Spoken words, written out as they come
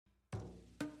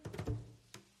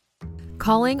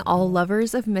Calling all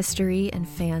lovers of mystery and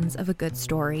fans of a good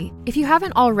story. If you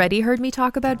haven't already heard me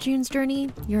talk about June's Journey,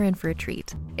 you're in for a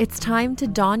treat. It's time to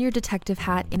don your detective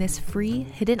hat in this free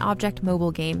hidden object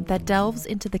mobile game that delves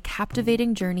into the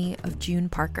captivating journey of June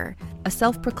Parker, a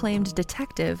self-proclaimed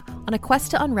detective on a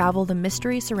quest to unravel the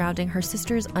mystery surrounding her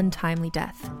sister's untimely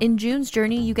death. In June's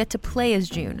Journey, you get to play as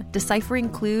June, deciphering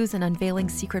clues and unveiling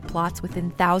secret plots within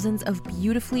thousands of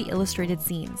beautifully illustrated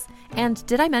scenes. And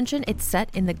did I mention it's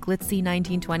set in the glitzy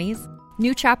 1920s?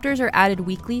 New chapters are added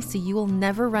weekly, so you will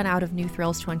never run out of new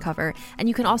thrills to uncover, and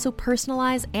you can also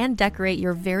personalize and decorate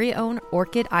your very own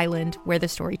Orchid Island where the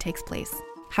story takes place.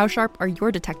 How sharp are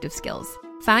your detective skills?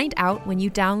 Find out when you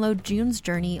download June's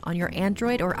Journey on your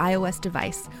Android or iOS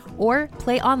device, or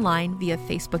play online via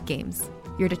Facebook Games.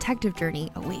 Your detective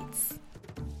journey awaits.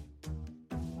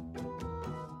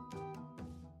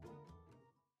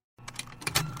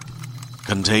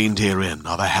 Contained herein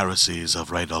are the heresies of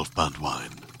Radolf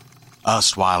Burntwine,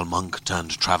 erstwhile monk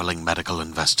turned traveling medical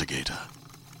investigator.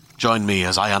 Join me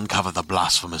as I uncover the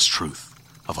blasphemous truth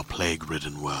of a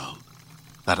plague-ridden world,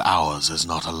 that ours is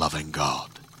not a loving God,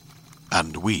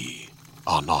 and we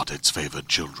are not its favored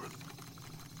children.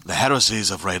 The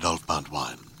heresies of Radolf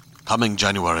Burntwine, coming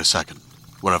January 2nd,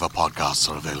 wherever podcasts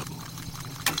are available.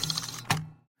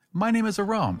 My name is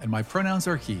Aram, and my pronouns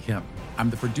are he, him. I'm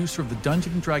the producer of the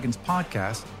Dungeons & Dragons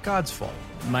podcast, God's Fall.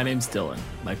 My name's Dylan.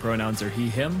 My pronouns are he,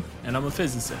 him, and I'm a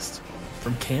physicist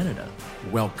from Canada.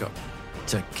 Welcome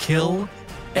to Kill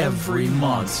Every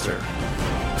Monster.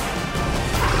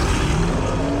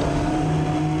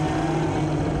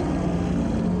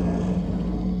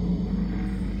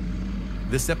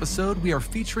 This episode, we are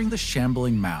featuring the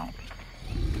Shambling Mound.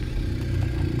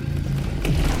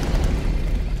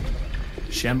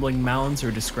 Shambling mounds are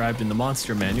described in the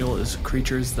monster manual as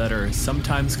creatures that are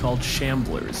sometimes called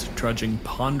shamblers, trudging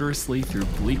ponderously through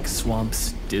bleak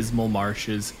swamps, dismal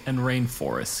marshes, and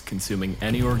rainforests, consuming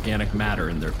any organic matter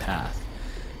in their path.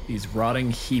 These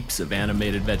rotting heaps of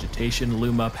animated vegetation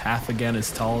loom up half again as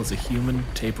tall as a human,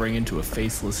 tapering into a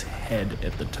faceless head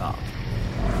at the top.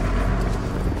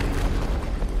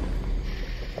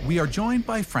 We are joined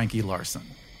by Frankie Larson.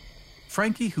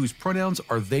 Frankie, whose pronouns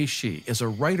are they, she, is a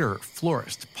writer,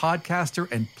 florist, podcaster,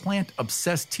 and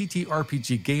plant-obsessed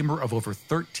TTRPG gamer of over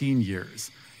 13 years.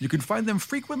 You can find them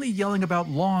frequently yelling about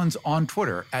lawns on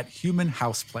Twitter at Human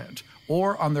Houseplant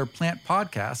or on their plant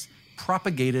podcast,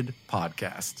 Propagated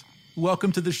Podcast.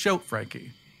 Welcome to the show,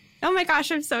 Frankie. Oh my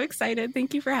gosh, I'm so excited.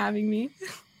 Thank you for having me.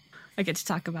 I get to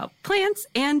talk about plants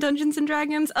and Dungeons &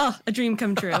 Dragons. Oh, a dream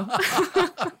come true.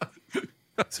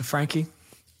 So, Frankie,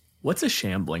 what's a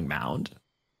shambling mound?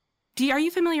 Are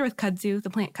you familiar with kudzu, the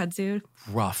plant kudzu?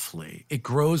 Roughly. It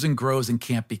grows and grows and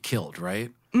can't be killed, right?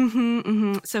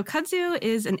 So kudzu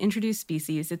is an introduced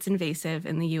species. It's invasive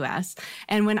in the U.S.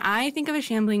 And when I think of a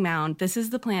shambling mound, this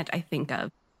is the plant I think of.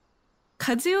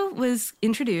 Kudzu was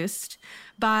introduced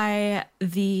by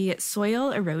the Soil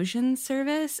Erosion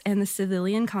Service and the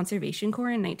Civilian Conservation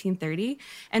Corps in 1930.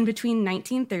 And between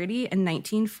 1930 and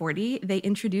 1940, they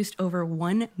introduced over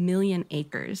 1 million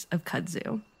acres of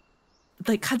kudzu.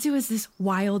 Like, kudzu is this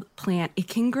wild plant. It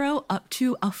can grow up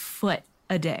to a foot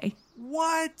a day.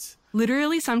 What?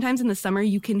 Literally, sometimes in the summer,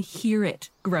 you can hear it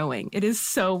growing. It is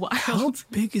so wild. How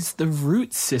big is the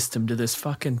root system to this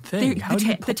fucking thing?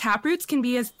 The tap roots can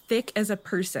be as thick as a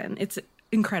person. It's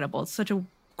incredible. It's such a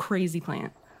crazy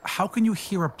plant. How can you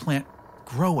hear a plant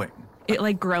growing? It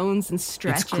like groans and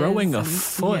stretches. It's growing a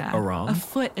foot around. A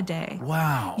foot a day.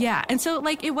 Wow. Yeah. And so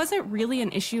like it wasn't really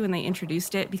an issue when they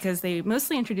introduced it because they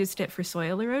mostly introduced it for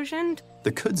soil erosion.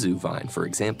 The kudzu vine, for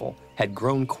example, had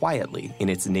grown quietly in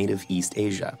its native East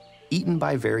Asia, eaten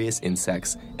by various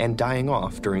insects and dying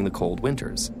off during the cold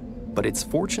winters. But its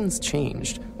fortunes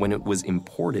changed when it was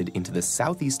imported into the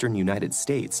southeastern United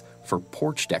States for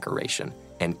porch decoration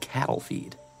and cattle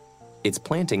feed. Its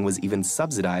planting was even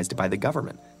subsidized by the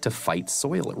government to fight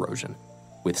soil erosion.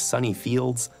 With sunny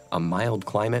fields, a mild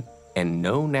climate, and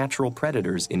no natural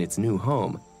predators in its new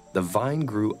home, the vine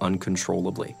grew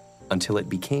uncontrollably until it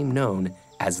became known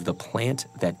as the plant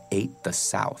that ate the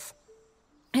South.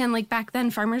 And like back then,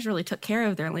 farmers really took care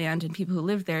of their land and people who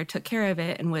lived there took care of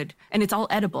it and it's all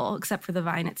edible except for the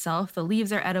vine itself. The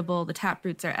leaves are edible, the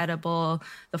taproots are edible,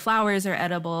 the flowers are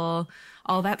edible,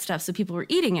 all that stuff. So people were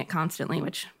eating it constantly,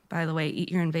 which, by the way, eat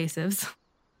your invasives.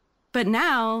 But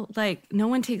now, like, no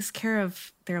one takes care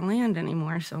of their land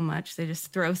anymore so much. They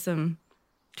just throw some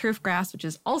turf grass, which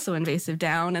is also invasive,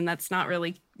 down, and that's not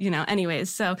really, anyways.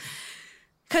 So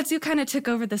Kudzu kind of took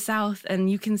over the South, and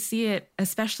you can see it,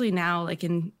 especially now, like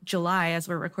in July, as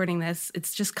we're recording this,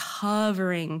 it's just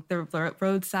covering the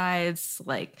roadsides,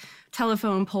 like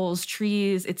telephone poles,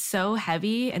 trees. It's so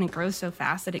heavy and it grows so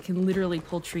fast that it can literally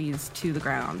pull trees to the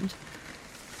ground.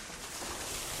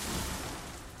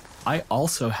 I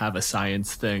also have a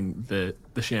science thing that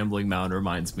the Shambling Mound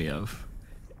reminds me of,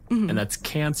 and that's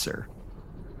cancer.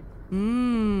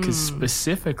 Because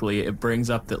specifically, it brings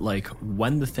up that, like,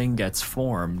 when the thing gets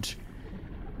formed,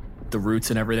 the roots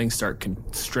and everything start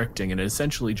constricting, and it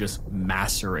essentially just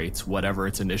macerates whatever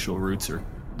its initial roots are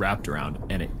wrapped around,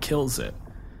 and it kills it.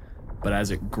 But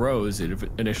as it grows, it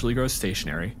initially grows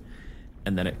stationary,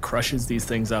 and then it crushes these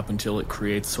things up until it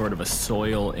creates sort of a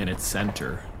soil in its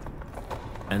center,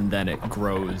 and then it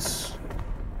grows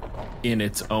in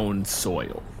its own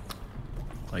soil.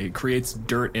 Like, it creates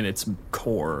dirt in its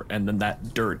core, and then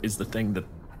that dirt is the thing that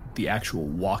the actual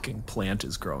walking plant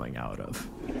is growing out of.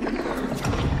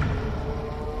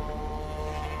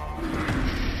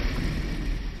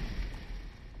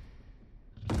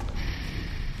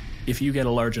 If you get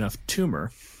a large enough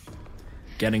tumor,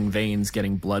 getting veins,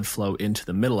 getting blood flow into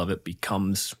the middle of it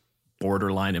becomes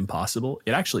borderline impossible.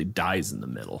 It actually dies in the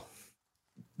middle.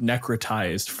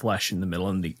 Necrotized flesh in the middle,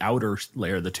 and the outer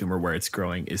layer of the tumor where it's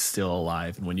growing is still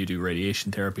alive. And when you do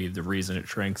radiation therapy, the reason it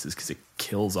shrinks is because it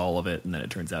kills all of it, and then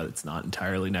it turns out it's not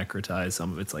entirely necrotized.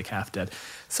 Some of it's like half dead.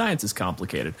 Science is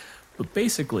complicated. But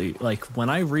basically, like,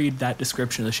 when I read that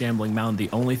description of the Shambling Mound,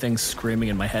 the only thing screaming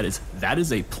in my head is, that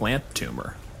is a plant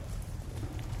tumor.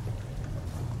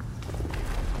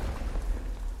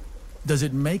 Does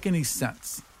it make any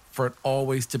sense for it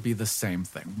always to be the same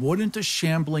thing? Wouldn't a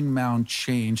Shambling Mound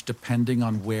change depending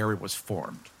on where it was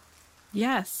formed?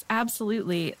 Yes,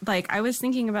 absolutely. Like, I was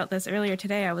thinking about this earlier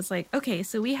today. I was like, okay,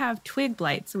 so we have twig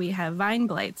blights, we have vine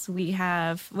blights, we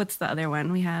have, what's the other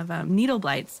one? We have needle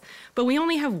blights, but we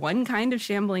only have one kind of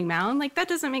Shambling Mound. Like, that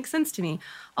doesn't make sense to me.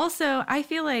 Also, I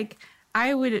feel like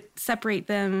I would separate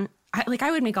them.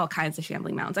 I would make all kinds of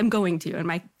Shambling Mounds. I'm going to in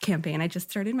my campaign. I just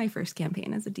started my first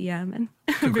campaign as a DM, and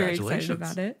I'm very excited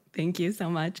about it. Thank you so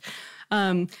much.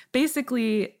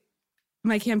 Basically,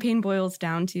 my campaign boils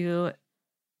down to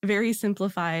very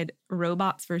simplified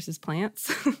robots versus plants.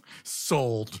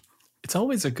 Sold. It's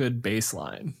always a good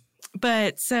baseline.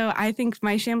 But so I think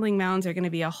my Shambling Mounds are going to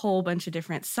be a whole bunch of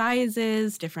different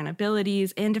sizes, different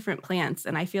abilities, and different plants.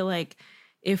 And I feel like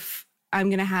if I'm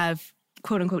going to have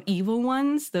quote unquote evil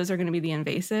ones, those are going to be the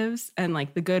invasives, and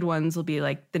like the good ones will be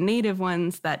like the native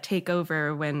ones that take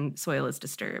over when soil is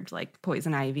disturbed, like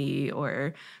poison ivy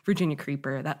or Virginia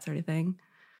creeper, that sort of thing.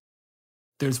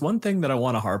 There's one thing that I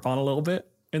want to harp on a little bit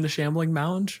in the Shambling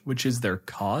Mound, which is their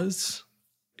cause.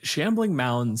 Shambling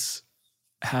Mounds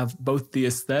have both the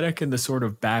aesthetic and the sort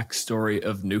of backstory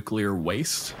of nuclear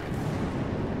waste.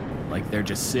 Like, they're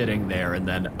just sitting there, and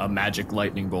then a magic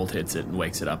lightning bolt hits it and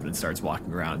wakes it up, and it starts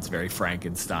walking around. It's very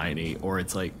Frankenstein-y. Or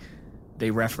it's like they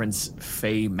reference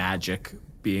fey magic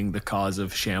being the cause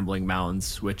of Shambling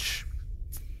Mounds, which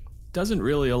doesn't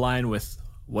really align with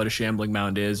what a Shambling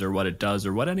Mound is or what it does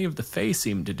or what any of the fey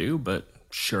seem to do, but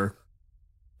sure.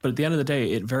 But at the end of the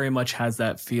day, it very much has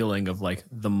that feeling of like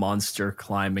the monster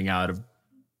climbing out of,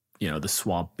 you know, the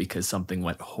swamp because something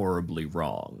went horribly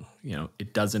wrong. You know,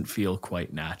 it doesn't feel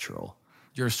quite natural.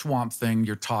 Your Swamp Thing,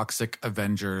 your Toxic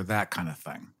Avenger, that kind of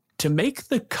thing. To make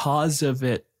the cause of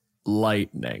it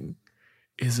lightning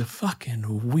is a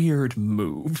fucking weird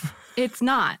move. It's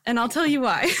not, and I'll tell you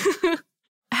why.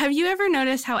 Have you ever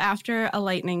noticed how after a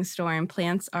lightning storm,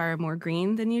 plants are more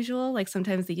green than usual? Like,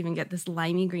 sometimes they even get this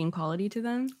limey green quality to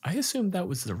them. I assumed that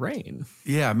was the rain.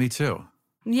 Yeah, me too.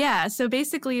 Yeah, so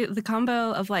basically the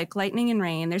combo of like lightning and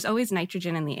rain, there's always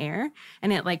nitrogen in the air,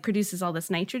 and it like produces all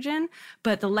this nitrogen,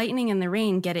 but the lightning and the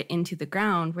rain get it into the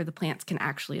ground where the plants can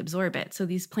actually absorb it. So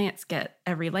these plants get,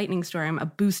 every lightning storm, a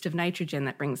boost of nitrogen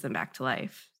that brings them back to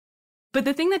life. But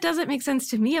the thing that doesn't make sense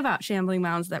to me about Shambling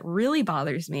Mounds that really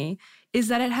bothers me is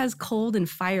that it has cold and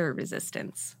fire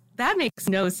resistance. That makes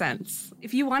no sense.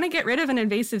 If you want to get rid of an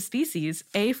invasive species,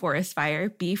 A, forest fire,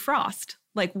 B, frost.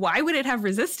 Like, why would it have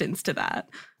resistance to that?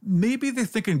 Maybe they're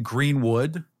thinking green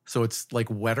wood, so it's like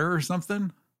wetter or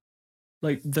something.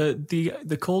 Like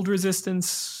the cold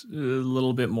resistance, a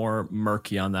little bit more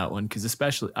murky on that one, because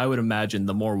especially I would imagine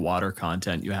the more water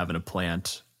content you have in a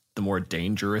plant, the more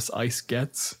dangerous ice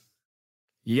gets.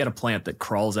 You get a plant that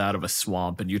crawls out of a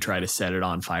swamp and you try to set it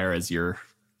on fire as your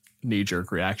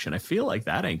knee-jerk reaction. I feel like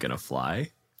that ain't gonna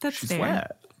fly. That's She's fair.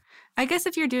 wet. I guess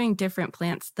if you're doing different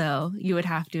plants, though, you would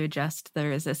have to adjust the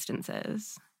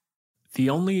resistances. The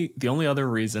only other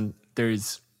reason,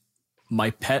 there's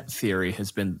My pet theory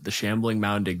has been the Shambling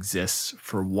Mound exists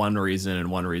for one reason and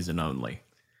one reason only.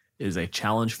 It is a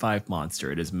Challenge 5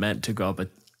 monster. It is meant to go up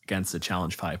against a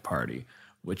Challenge 5 party,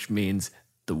 which means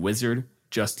the wizard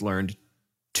just learned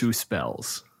 2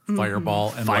 spells.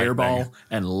 Fireball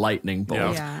and lightning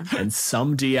bolt. Yeah. And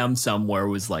some DM somewhere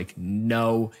was like,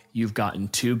 no, you've gotten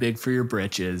too big for your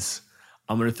britches.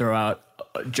 I'm going to throw out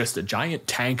just a giant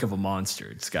tank of a monster.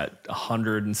 It's got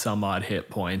 100 and some odd hit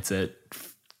points at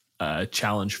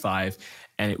Challenge 5,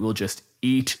 and it will just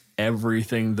eat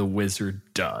everything the wizard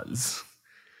does.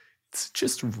 It's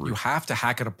just rude. You have to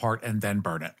hack it apart and then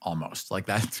burn it, almost. Like,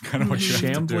 that's kind of what you have to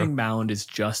do. Shambling Mound is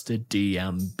just a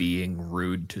DM being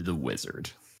rude to the wizard.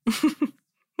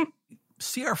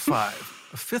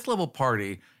 CR5, a 5th level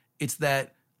party, it's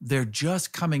that they're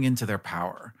just coming into their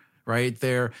power, right?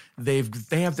 They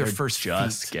have their first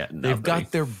just feat. getting They've uppity.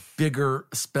 got their bigger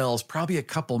spells, probably a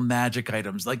couple magic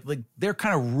items. Like they're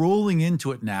kind of rolling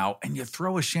into it now, and you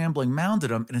throw a Shambling Mound at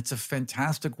them, and it's a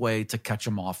fantastic way to catch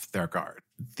them off their guard.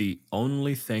 The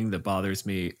only thing that bothers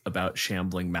me about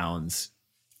Shambling Mounds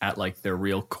at like their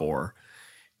real core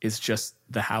is just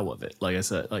the how of it. Like I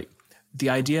said, like the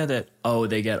idea that, oh,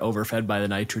 they get overfed by the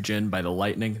nitrogen, by the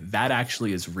lightning, that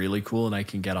actually is really cool and I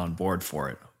can get on board for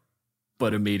it.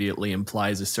 But immediately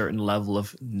implies a certain level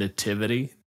of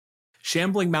nativity.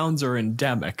 Shambling Mounds are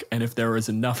endemic, and if there is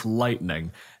enough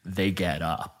lightning, they get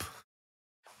up.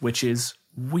 Which is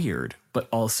weird, but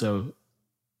also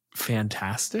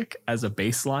fantastic as a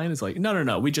baseline. Is like,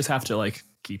 no, we just have to like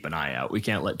keep an eye out. We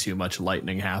can't let too much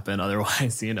lightning happen.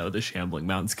 Otherwise, the Shambling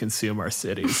Mounds consume our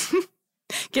cities.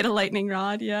 Get a lightning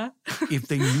rod, yeah. If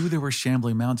they knew there were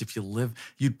Shambling Mounds,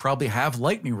 you'd probably have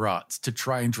lightning rods to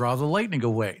try and draw the lightning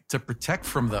away, to protect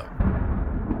from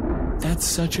them. That's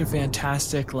such a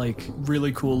fantastic, like,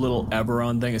 really cool little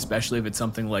Eberron thing, especially if it's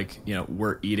something like,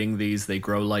 we're eating these, they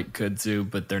grow like kudzu,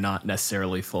 but they're not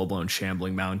necessarily full-blown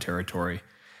Shambling Mound territory.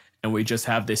 And we just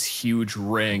have this huge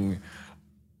ring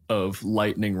of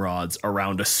lightning rods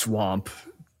around a swamp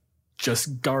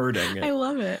just guarding it. I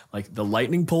love it. Like, the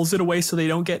lightning pulls it away so they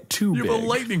don't get too big. You have a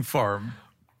lightning farm.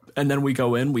 And then we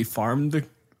go in, we farm the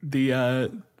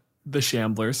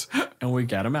Shamblers, and we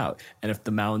get them out. And if the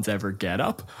Mounds ever get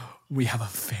up, we have a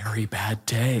very bad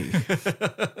day.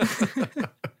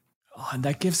 Oh, and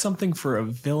that gives something for a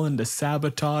villain to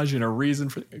sabotage and a reason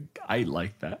for... I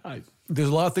like that. There's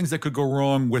a lot of things that could go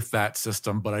wrong with that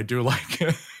system, but I do like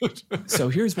it. So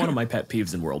here's one of my pet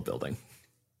peeves in world building.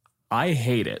 I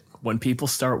hate it when people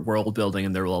start world building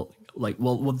and they're like,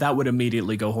 well, that would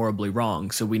immediately go horribly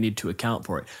wrong, so we need to account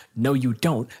for it. No, you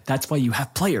don't. That's why you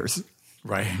have players.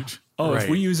 Right. Oh, right. If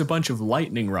we use a bunch of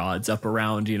lightning rods up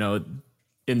around,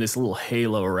 in this little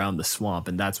halo around the swamp,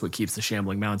 and that's what keeps the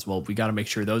Shambling Mounds, well, we got to make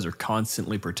sure those are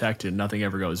constantly protected. Nothing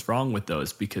ever goes wrong with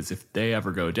those, because if they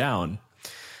ever go down,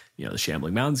 the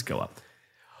Shambling Mounds go up.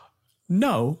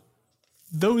 No,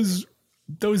 those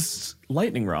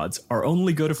lightning rods are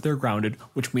only good if they're grounded,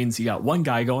 which means you got one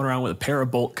guy going around with a pair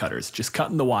of bolt cutters, just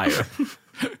cutting the wire.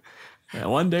 And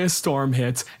one day a storm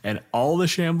hits, and all the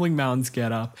Shambling Mounds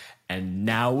get up, and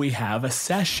now we have a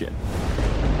session.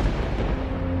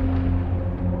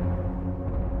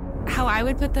 How I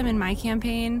would put them in my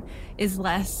campaign is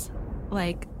less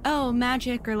like, oh,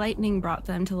 magic or lightning brought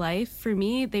them to life. For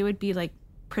me, they would be like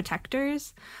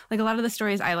protectors. Like a lot of the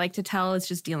stories I like to tell is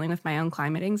just dealing with my own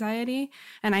climate anxiety.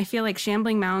 And I feel like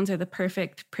Shambling Mounds are the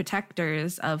perfect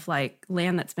protectors of like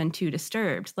land that's been too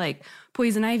disturbed. Like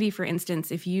poison ivy, for instance,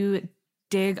 if you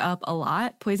dig up a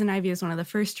lot, poison ivy is one of the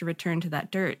first to return to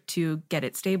that dirt to get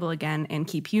it stable again and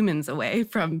keep humans away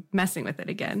from messing with it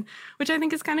again, which I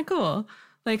think is kind of cool.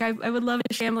 Like, I would love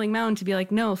a Shambling Mound to be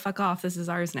like, no, fuck off, this is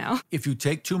ours now. If you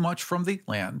take too much from the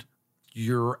land,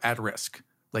 you're at risk.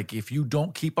 Like, if you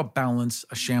don't keep a balance,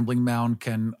 a Shambling Mound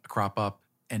can crop up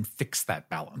and fix that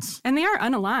balance. And they are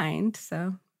unaligned,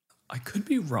 so. I could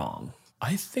be wrong.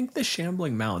 I think the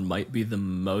Shambling Mound might be the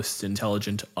most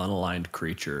intelligent, unaligned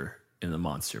creature in the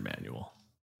monster manual.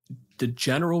 The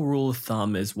general rule of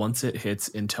thumb is once it hits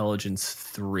intelligence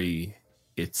 3,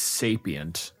 it's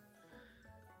sapient,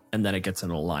 and then it gets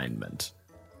an alignment.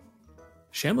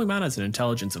 Shambling Mound has an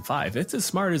intelligence of 5. It's as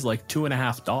smart as like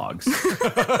 2.5 dogs.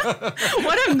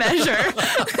 What a measure.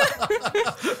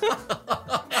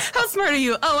 How smart are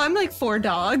you? Oh, I'm like 4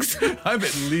 dogs. I'm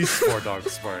at least 4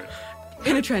 dogs smart.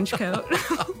 In a trench coat.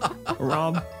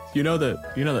 Rob, you know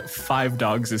that 5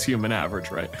 dogs is human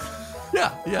average, right?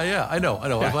 Yeah. I know.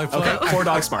 Okay, 4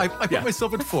 dogs smart. I put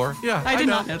myself at 4. Yeah, I did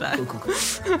not know that.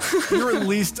 Cool. You're at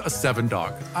least a 7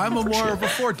 dog. I'm more of a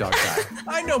 4 dog guy.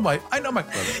 I know my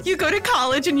brother. You go to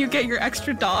college and you get your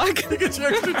extra dog. You get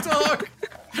your extra dog.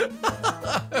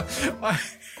 I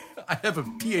have a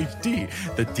PhD.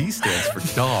 The D stands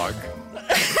for dog.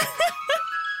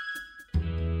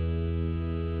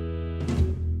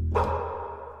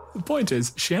 The point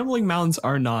is, shambling mounds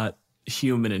are not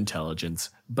human intelligence,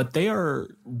 but they are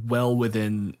well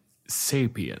within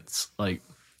sapience. Like,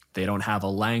 they don't have a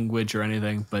language or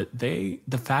anything, but the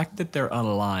fact that they're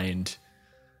unaligned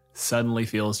suddenly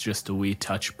feels just a wee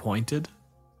touch pointed.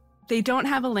 They don't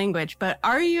have a language, but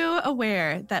are you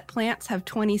aware that plants have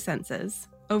 20 senses?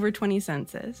 Over 20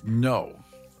 senses? No.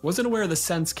 Wasn't aware of the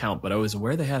sense count, but I was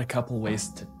aware they had a couple ways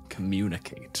to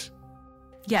communicate.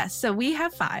 Yes, so we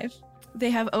have 5. They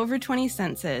have over 20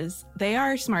 senses. They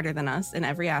are smarter than us in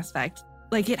every aspect.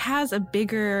 Like, it has a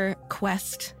bigger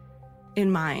quest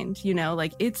in mind, you know?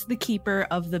 Like, it's the keeper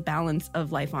of the balance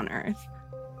of life on Earth.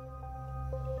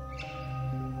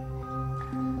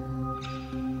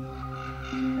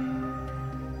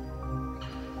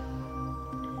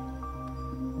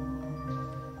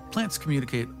 Plants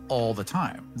communicate all the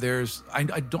time. I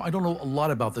don't know a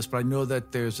lot about this, but I know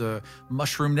that there's a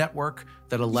mushroom network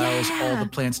that allows all the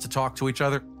plants to talk to each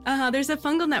other. There's a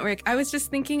fungal network. I was just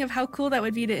thinking of how cool that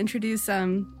would be to introduce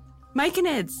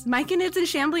myconids. Myconids and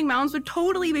shambling mounds would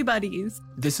totally be buddies.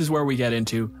 This is where we get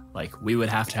into, like, we would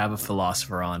have to have a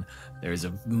philosopher on. There's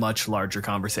a much larger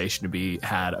conversation to be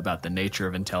had about the nature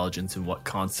of intelligence and what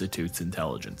constitutes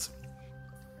intelligence.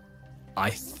 I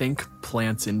think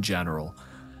plants in general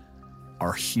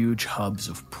are huge hubs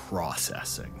of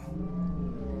processing.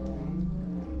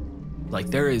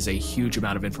 Like, there is a huge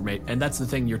amount of information, and that's the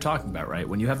thing you're talking about, right?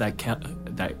 When you have that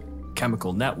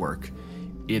chemical network,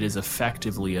 it is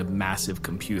effectively a massive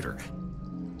computer.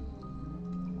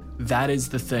 That is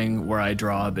the thing where I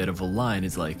draw a bit of a line,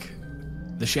 is like,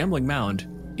 the shambling mound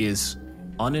is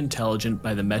unintelligent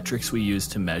by the metrics we use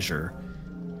to measure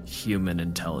human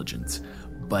intelligence.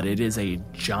 But it is a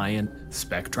giant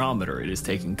spectrometer. It is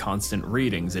taking constant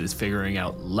readings. It is figuring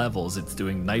out levels. It's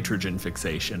doing nitrogen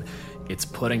fixation. It's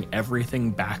putting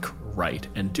everything back right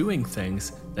and doing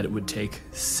things that it would take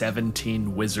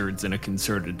 17 wizards in a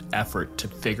concerted effort to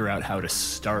figure out how to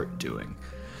start doing.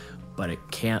 But it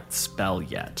can't spell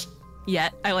yet.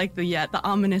 Yet. I like the yet, the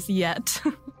ominous yet.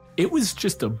 It was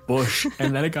just a bush,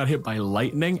 and then it got hit by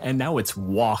lightning, and now it's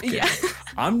walking. Yeah.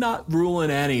 I'm not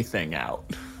ruling anything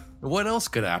out. What else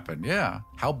could happen? Yeah.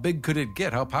 How big could it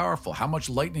get? How powerful? How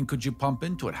much lightning could you pump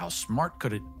into it? How smart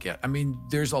could it get? I mean,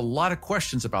 there's a lot of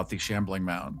questions about the shambling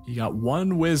mound. You got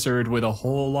one wizard with a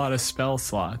whole lot of spell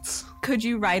slots. Could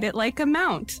you ride it like a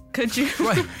mount? Could you?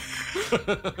 Right.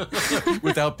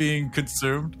 Without being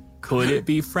consumed? Could it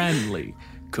be friendly?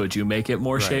 Could you make it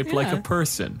more shaped like a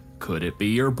person? Could it be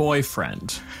your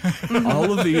boyfriend?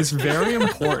 All of these very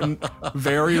important,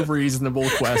 very reasonable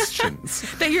questions.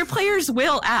 That your players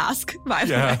will ask, by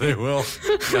the way. Yeah, they will.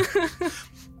 Yeah.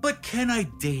 But can I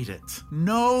date it?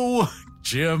 No,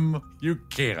 Jim, you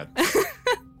can't.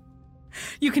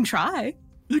 You can try.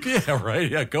 Yeah, right.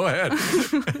 Yeah, go ahead.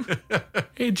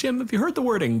 Hey, Jim, have you heard the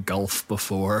word engulf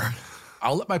before?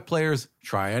 I'll let my players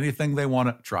try anything they want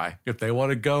to try. If they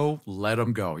want to go, let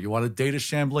them go. You want to date a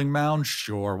shambling mound?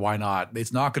 Sure, why not?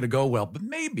 It's not going to go well, but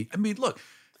maybe. I mean, look.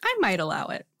 I might allow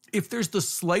it. If there's the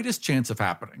slightest chance of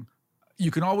happening,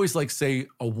 you can always, like, say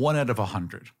a 1 out of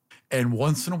 100. And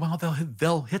once in a while,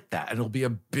 they'll hit that. And it'll be a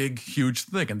big, huge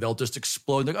thing. And they'll just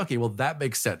explode. Like, okay, well, that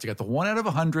makes sense. You got the 1 out of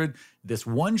 100. This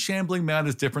one shambling mound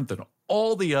is different than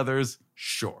all the others.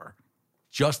 Sure.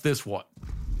 Just this one.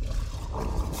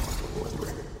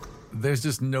 There's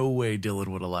just no way Dylan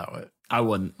would allow it. I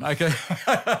wouldn't. I can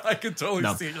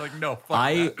totally see it. You're like, no, fuck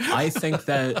that. I think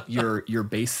that your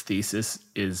base thesis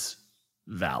is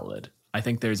valid. I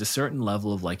think there's a certain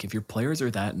level of, like, if your players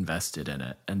are that invested in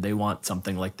it and they want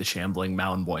something like the shambling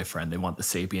mound boyfriend, they want the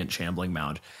sapient shambling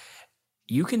mound,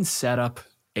 you can set up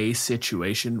a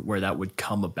situation where that would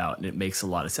come about and it makes a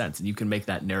lot of sense. And you can make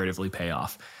that narratively pay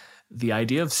off. The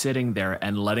idea of sitting there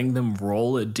and letting them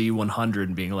roll a D100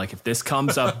 and being like, if this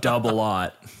comes up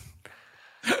double-aught,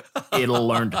 it'll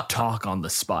learn to talk on the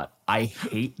spot. I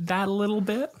hate that a little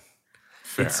bit.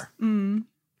 Fair.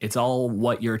 It's all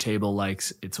what your table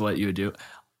likes. It's what you do.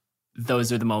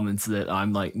 Those are the moments that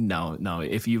I'm like, no.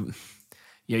 If you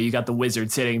got the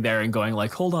wizard sitting there and going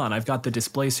like, hold on, I've got the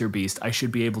displacer beast. I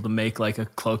should be able to make like a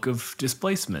cloak of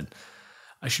displacement.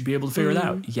 I should be able to figure it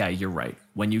out. Yeah, you're right.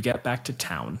 When you get back to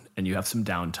town and you have some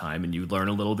downtime and you learn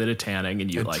a little bit of tanning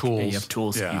and you have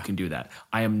tools, you can do that.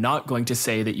 I am not going to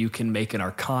say that you can make an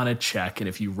Arcana check and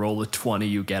if you roll a 20,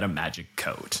 you get a magic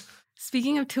coat.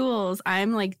 Speaking of tools,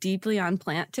 I'm like deeply on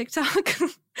plant TikTok.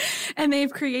 And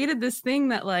they've created this thing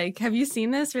that, like, have you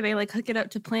seen this where they like hook it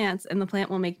up to plants and the plant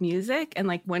will make music? And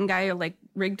like one guy like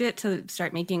rigged it to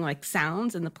start making like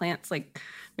sounds, and the plants like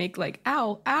make like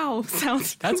ow, ow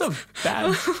sounds. That's a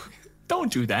bad.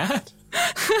 Don't do that.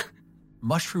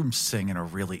 Mushrooms sing in a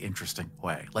really interesting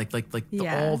way.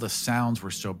 Yeah. All the sounds were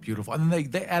so beautiful. And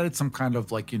then they added some kind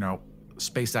of like,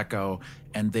 space echo,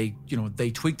 and they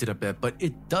tweaked it a bit, but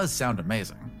it does sound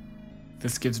amazing.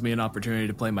 This gives me an opportunity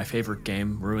to play my favorite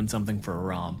game, Ruin Something for a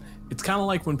ROM. It's kind of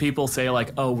like when people say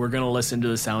like, oh, we're going to listen to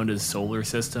the sound of the solar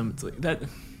system. It's like that.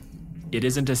 It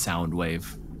isn't a sound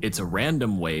wave. It's a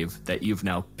random wave that you've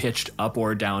now pitched up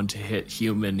or down to hit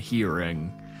human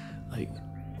hearing. Like,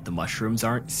 the mushrooms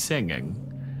aren't singing.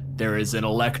 There is an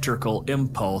electrical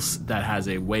impulse that has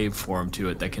a waveform to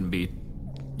it that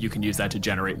you can use that to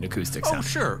generate an acoustic sound. Oh,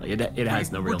 sure. Like, it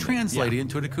has no real... We're translating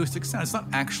into an acoustic sound. It's not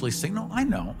actually singing. No, I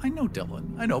know,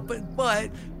 Dylan. I know,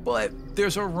 but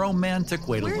there's a romantic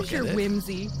way to look at it. Where's your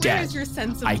whimsy? Dead. Where's your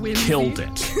sense of whimsy? I killed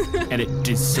it, and it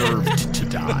deserved to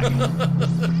die.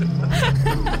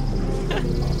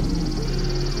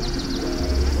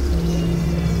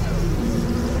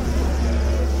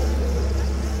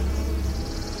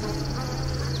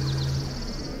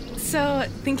 So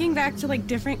thinking back to like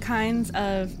different kinds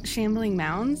of shambling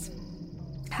mounds,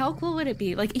 how cool would it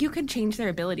be? Like, you could change their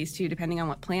abilities too, depending on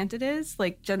what plant it is,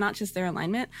 like not just their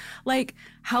alignment. Like,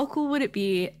 how cool would it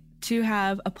be to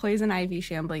have a poison ivy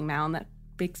shambling mound that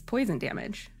makes poison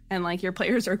damage? And like your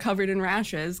players are covered in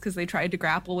rashes because they tried to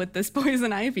grapple with this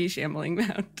poison ivy shambling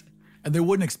mound. And they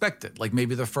wouldn't expect it. Like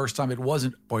maybe the first time it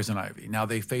wasn't poison ivy. Now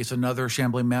they face another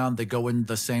shambling mound. They go in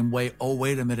the same way. Oh,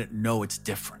 wait a minute. No, it's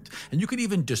different. And you could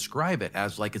even describe it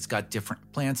as like it's got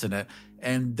different plants in it.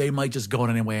 And they might just go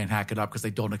in anyway and hack it up because they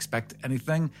don't expect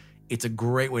anything. It's a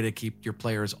great way to keep your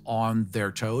players on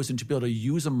their toes and to be able to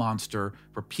use a monster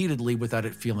repeatedly without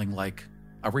it feeling like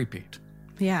a repeat.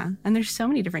 Yeah. And there's so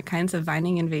many different kinds of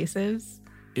vining invasives.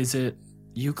 Is it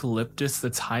eucalyptus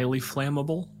that's highly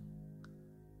flammable?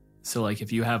 So, like,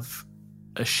 if you have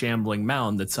a shambling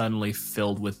mound that's suddenly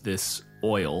filled with this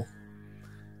oil,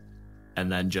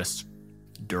 and then just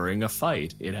during a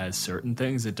fight, it has certain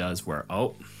things it does where,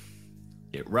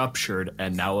 it ruptured,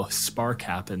 and now a spark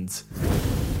happens,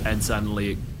 and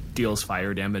suddenly it deals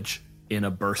fire damage in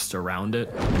a burst around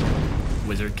it.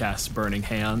 Wizard casts Burning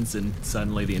Hands, and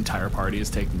suddenly the entire party is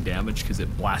taking damage because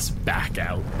it blasts back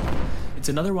out. It's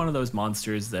another one of those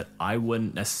monsters that I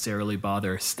wouldn't necessarily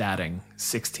bother statting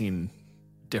 16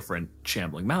 different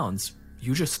shambling mounds.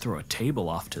 You just throw a table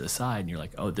off to the side and you're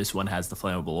like, oh, this one has the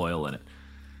flammable oil in it.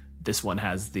 This one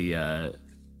has the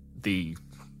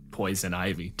poison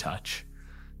ivy touch.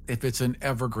 If it's an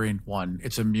evergreen one,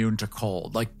 it's immune to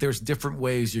cold. Like there's different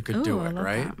ways you could do it,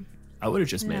 right? That. I would have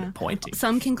just made it pointy.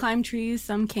 Some can climb trees,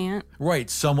 some can't.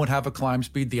 Right. Some would have a climb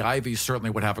speed. The ivy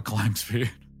certainly would have a climb speed.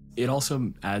 It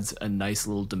also adds a nice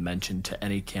little dimension to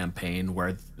any campaign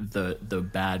where the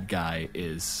bad guy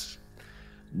is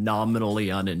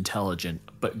nominally unintelligent,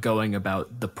 but going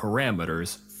about the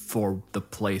parameters for the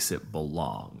place it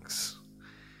belongs.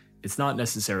 It's not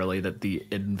necessarily that the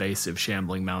invasive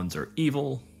shambling mounds are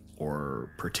evil or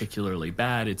particularly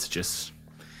bad. It's just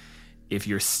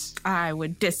I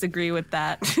would disagree with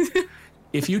that.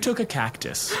 If you took a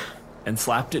cactus and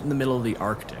slapped it in the middle of the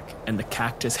Arctic, and the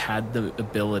cactus had the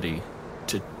ability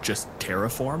to just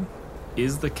terraform,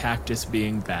 is the cactus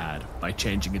being bad by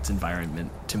changing its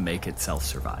environment to make itself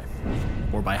survive?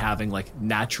 Or by having, like,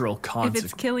 natural consequences?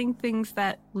 If it's killing things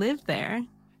that live there.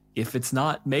 If it's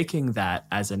not making that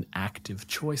as an active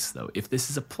choice, though, if this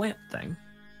is a plant thing,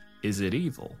 is it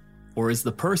evil? Or is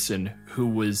the person who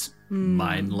was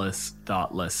mindless,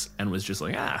 thoughtless, and was just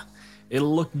like,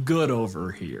 it'll look good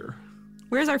over here?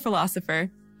 Where's our philosopher?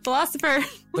 Philosopher!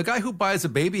 The guy who buys a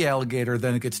baby alligator,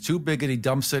 then it gets too big and he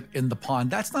dumps it in the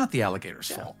pond, that's not the alligator's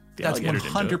fault. That's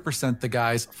 100% the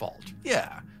guy's fault.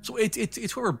 Yeah. So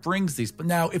it's whoever brings these. But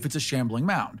now, if it's a shambling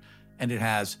mound and it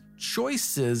has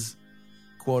choices,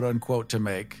 quote unquote, to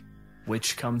make.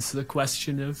 Which comes to the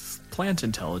question of plant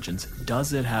intelligence.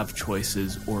 Does it have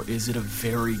choices, or is it a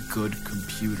very good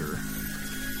computer?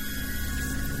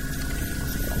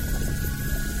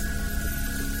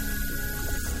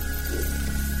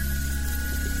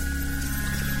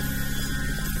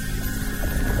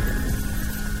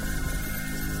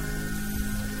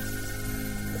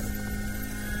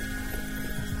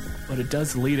 But it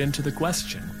does lead into the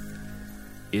question,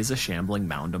 is a shambling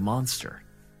mound a monster?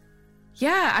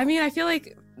 Yeah, I mean, I feel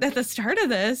like at the start of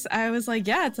this, I was like,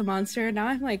 yeah, it's a monster. Now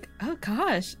I'm like, oh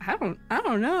gosh, I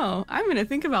don't know. I'm going to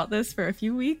think about this for a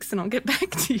few weeks and I'll get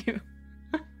back to you.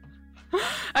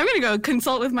 I'm going to go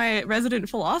consult with my resident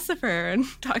philosopher and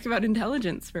talk about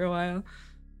intelligence for a while.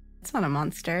 It's not a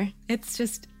monster. It's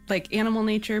just like animal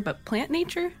nature, but plant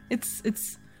nature.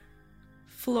 It's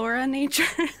flora nature.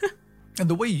 And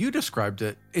the way you described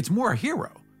it, it's more a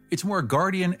hero. It's more a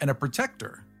guardian and a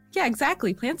protector. Yeah,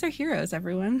 exactly. Plants are heroes,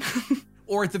 everyone.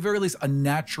 Or at the very least, a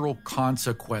natural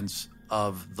consequence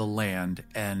of the land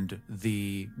and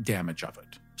the damage of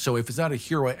it. So if it's not a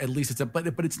hero, at least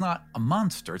but it's not a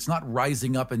monster. It's not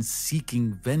rising up and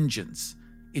seeking vengeance.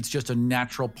 It's just a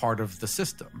natural part of the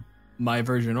system. My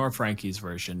version or Frankie's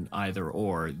version, either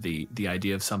or, the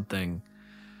idea of something,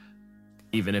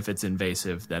 even if it's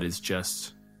invasive, that is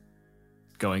just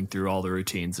going through all the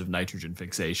routines of nitrogen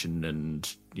fixation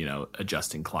and,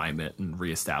 adjusting climate and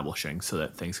reestablishing so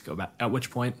that things go back. At which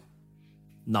point,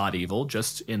 not evil,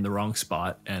 just in the wrong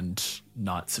spot and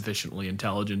not sufficiently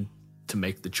intelligent to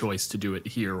make the choice to do it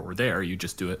here or there. You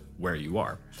just do it where you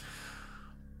are.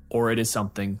 Or it is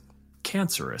something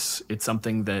cancerous. It's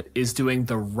something that is doing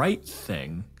the right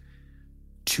thing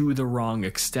to the wrong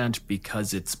extent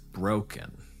because it's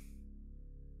broken.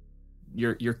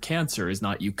 Your cancer is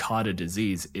not you caught a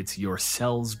disease, it's your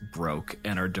cells broke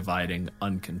and are dividing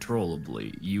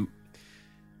uncontrollably.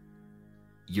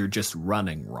 You're just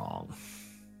running wrong.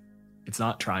 It's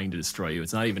not trying to destroy you.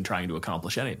 It's not even trying to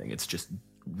accomplish anything. It's just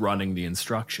running the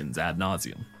instructions ad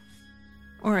nauseum.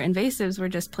 Or invasives were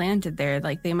just planted there.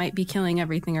 Like, they might be killing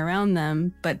everything around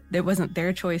them, but it wasn't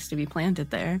their choice to be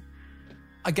planted there.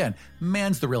 Again,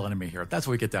 man's the real enemy here. That's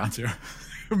what we get down to.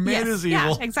 Man is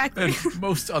evil. Yeah, exactly. And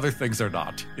most other things are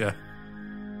not. Yeah.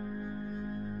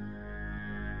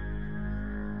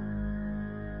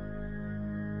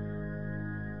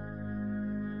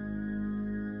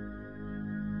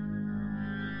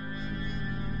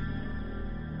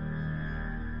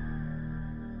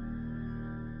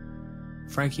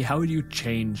 Frankie, how would you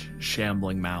change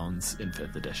Shambling Mounds in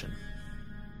 5th edition?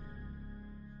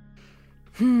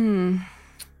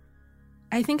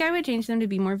 I think I would change them to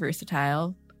be more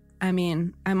versatile. I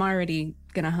mean, I'm already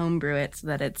going to homebrew it so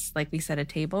that it's, like we said, a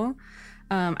table.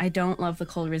 I don't love the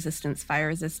cold resistance, fire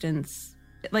resistance.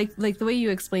 Like the way you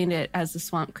explained it as a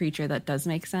swamp creature, that does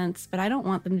make sense. But I don't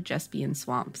want them to just be in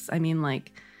swamps. I mean,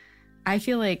 I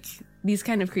feel like these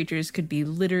kind of creatures could be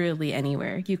literally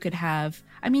anywhere. You could have,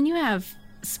 you have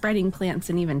spreading plants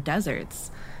in even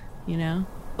deserts,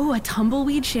 Oh, a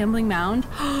tumbleweed shambling mound.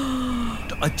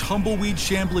 A tumbleweed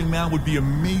shambling mound would be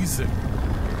amazing.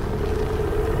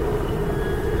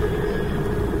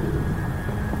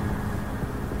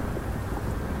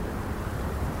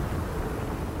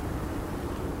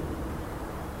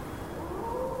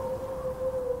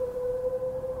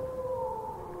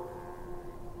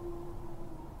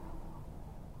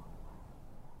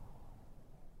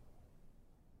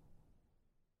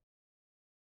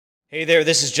 Hey there,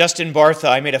 this is Justin Bartha.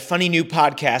 I made a funny new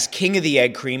podcast, King of the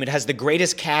Egg Cream. It has the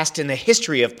greatest cast in the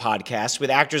history of podcasts with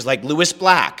actors like Louis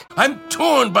Black. I'm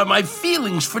torn by my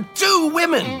feelings for 2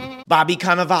 women. Bobby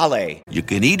Cannavale. You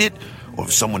can eat it, or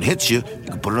if someone hits you, you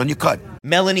can put it on your cut.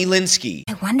 Melanie Linsky.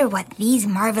 I wonder what these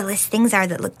marvelous things are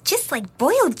that look just like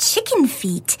boiled chicken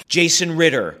feet. Jason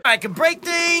Ritter. I can break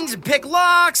things and pick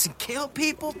locks and kill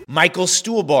people. Michael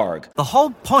Stuhlbarg. The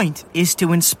whole point is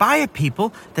to inspire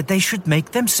people that they should make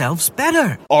themselves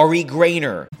better. Ari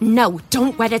Grainer. No,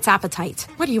 don't whet its appetite.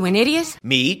 What are you, an idiot?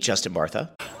 Me, Justin Bartha.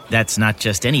 That's not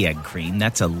just any egg cream,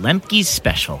 that's a Lemke's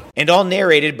special. And all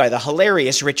narrated by the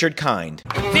hilarious Richard Kind.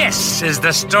 This is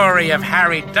the story of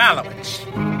Harry Dalowitz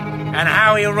and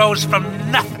how he rose from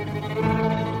nothing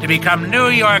to become New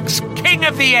York's King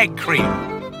of the Egg Cream.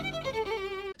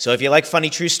 So if you like funny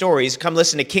true stories, come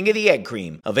listen to King of the Egg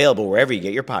Cream, available wherever you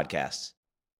get your podcasts.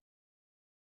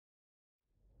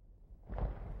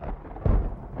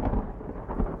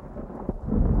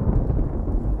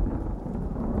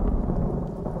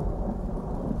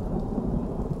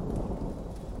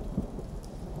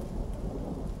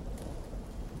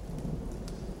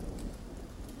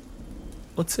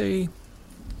 Let's say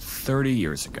 30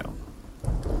 years ago,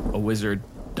 a wizard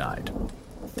died.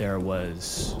 There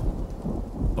was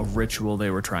a ritual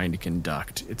they were trying to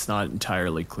conduct. It's not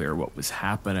entirely clear what was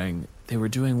happening. They were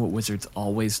doing what wizards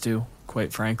always do,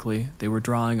 quite frankly. They were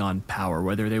drawing on power,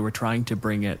 whether they were trying to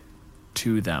bring it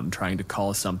to them, trying to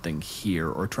call something here,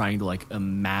 or trying to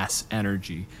amass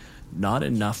energy. Not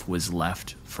enough was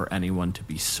left for anyone to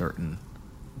be certain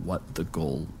what the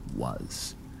goal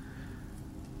was.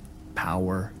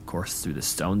 Power coursed through the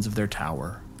stones of their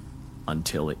tower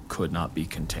until it could not be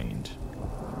contained,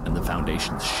 and the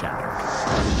foundations shattered,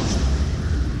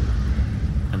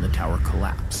 and the tower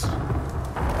collapsed.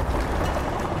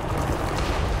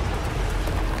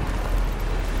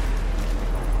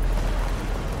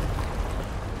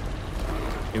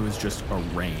 It was just a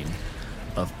rain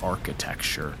of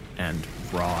architecture and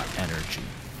raw energy.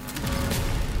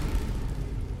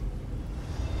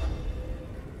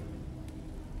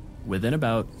 Within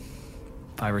about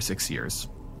 5 or 6 years,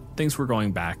 things were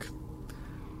going back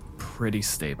pretty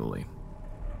stably.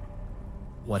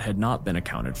 What had not been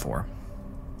accounted for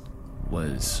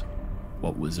was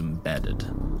what was embedded.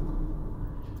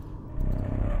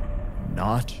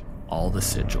 Not all the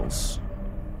sigils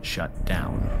shut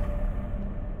down.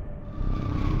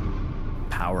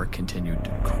 Power continued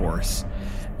to course,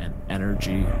 and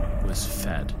energy was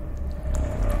fed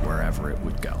wherever it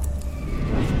would go.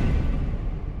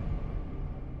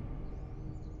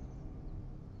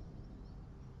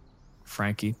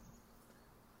 Frankie,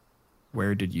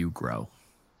 where did you grow?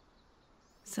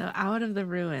 So out of the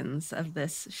ruins of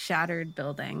this shattered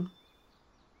building,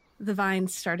 the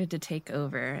vines started to take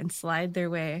over and slide their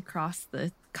way across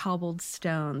the cobbled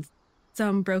stones,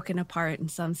 some broken apart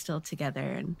and some still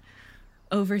together. And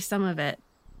over some of it,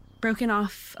 broken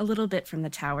off a little bit from the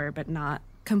tower, but not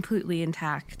completely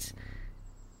intact.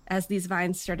 As these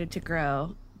vines started to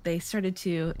grow, they started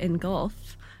to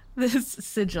engulf this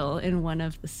sigil in one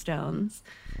of the stones.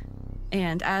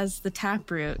 And as the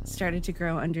taproot started to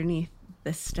grow underneath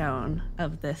this stone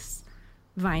of this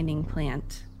vining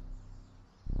plant,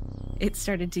 it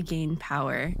started to gain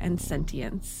power and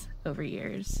sentience over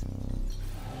years.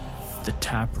 The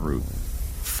taproot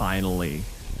finally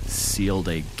sealed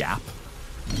a gap.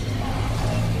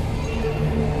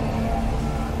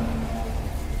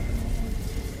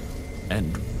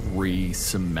 And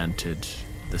re-cemented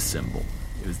the symbol.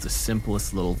 It was the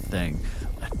simplest little thing,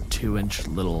 a 2-inch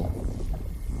little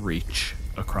reach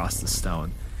across the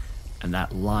stone. And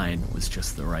that line was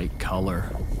just the right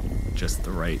color, just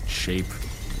the right shape.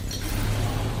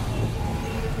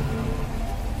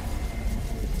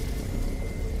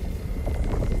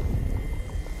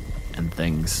 And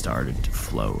things started to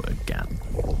flow again.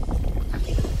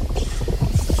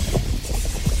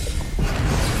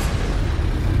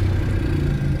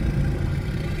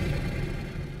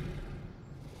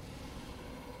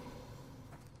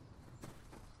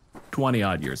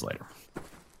 Odd years later.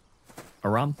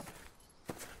 Aram?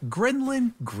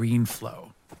 Grenlin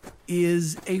Greenflow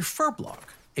is a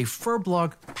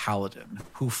furblog paladin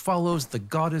who follows the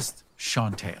goddess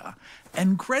Shantea.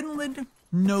 And Grenlin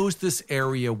knows this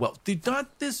area well.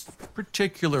 Not this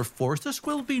particular forest. This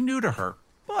will be new to her.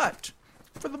 But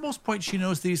for the most part, she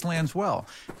knows these lands well.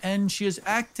 And she is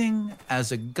acting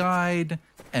as a guide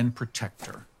and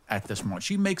protector at this moment.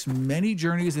 She makes many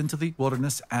journeys into the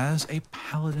wilderness as a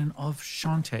paladin of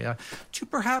Shantea to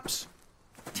perhaps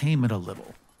tame it a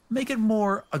little, make it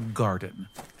more a garden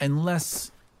and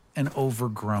less an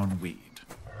overgrown weed.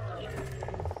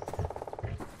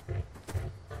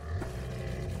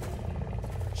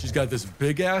 She's got this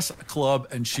big-ass club,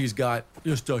 and she's got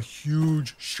just a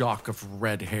huge shock of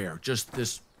red hair, just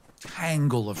this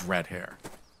tangle of red hair.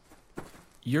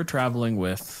 You're traveling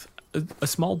with a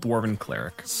small dwarven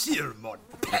cleric.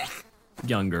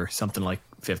 Younger, something like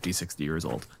 50, 60 years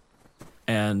old.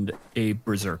 And a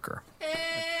berserker.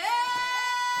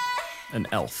 An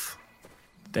elf.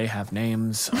 They have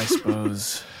names, I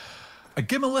suppose. A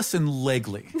Gimmelus and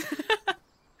Legley.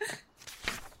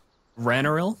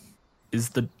 Ranaril is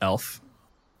the elf,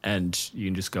 and you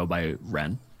can just go by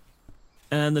Ren.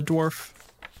 And the dwarf,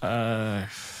 fucking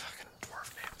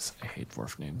dwarf names. I hate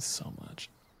dwarf names so much.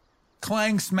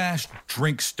 Clang Smash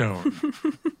Drinkstone.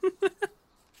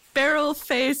 Barrel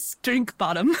Face Drink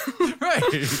Bottom. Right.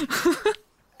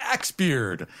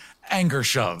 Axebeard Anger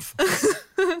Shove.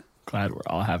 Glad we're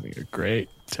all having a great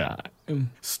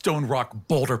time. Stone Rock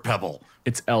Boulder Pebble.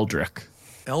 It's Eldrick.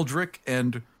 Eldrick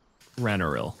and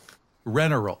Ranaril.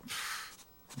 Ranaril.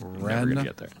 Never gonna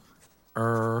get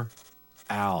there.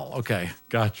 Al. Okay,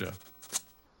 gotcha.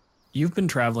 You've been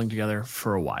traveling together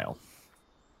for a while.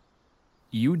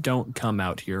 You don't come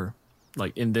out here,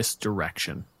 like, in this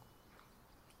direction.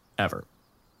 Ever.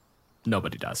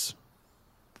 Nobody does.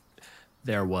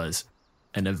 There was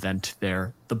an event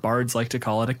there. The bards like to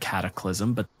call it a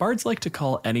cataclysm, but bards like to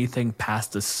call anything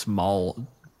past a small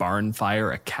barn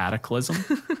fire a cataclysm.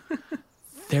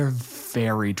 They're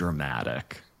very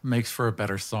dramatic. Makes for a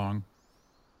better song.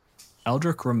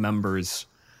 Eldrick remembers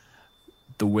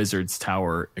the wizard's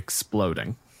tower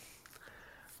exploding,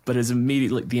 but is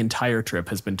immediately, the entire trip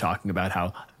has been talking about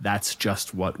how that's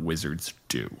just what wizards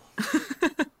do.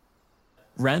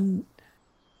 Ren,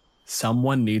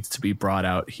 someone needs to be brought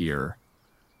out here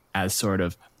as sort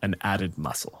of an added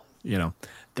muscle. You know,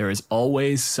 there is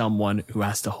always someone who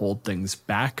has to hold things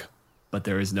back, but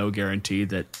there is no guarantee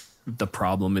that the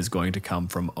problem is going to come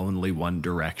from only one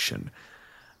direction.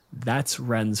 That's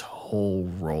Ren's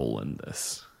whole role in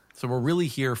this. So we're really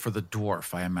here for the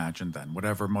dwarf, I imagine, then,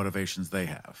 whatever motivations they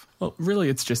have. Well, really,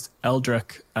 it's just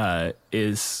Eldrick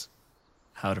is,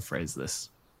 how to phrase this,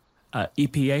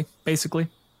 EPA, basically.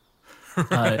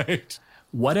 Right.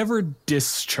 Whatever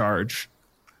discharge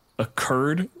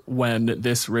occurred when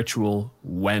this ritual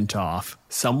went off,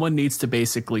 someone needs to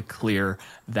basically clear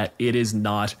that it is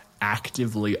not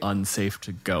actively unsafe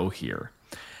to go here.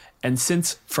 And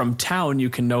since from town you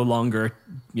can no longer,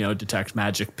 detect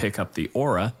magic, pick up the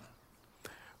aura,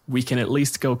 we can at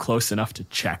least go close enough to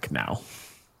check now.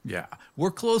 Yeah,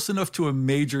 we're close enough to a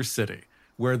major city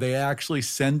where they actually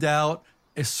send out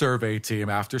a survey team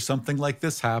after something like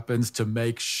this happens to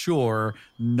make sure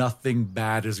nothing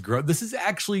bad is grown. This is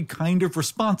actually kind of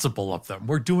responsible of them.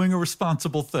 We're doing a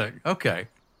responsible thing. Okay.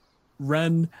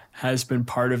 Ren has been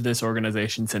part of this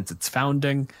organization since its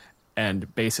founding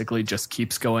and basically just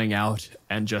keeps going out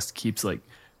and just keeps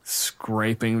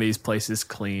scraping these places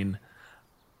clean,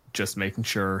 just making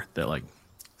sure that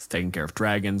it's taking care of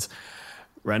dragons.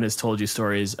 Ren has told you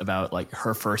stories about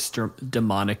her first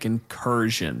demonic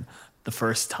incursion, the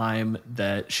first time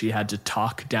that she had to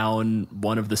talk down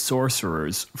one of the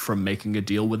sorcerers from making a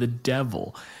deal with a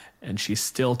devil. And she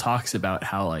still talks about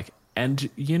how and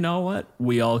you know what?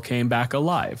 We all came back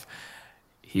alive.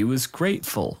 He was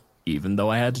grateful, even though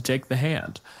I had to take the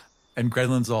hand. And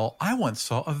Grenlin's all, I once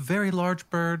saw a very large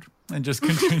bird, and just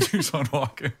continues on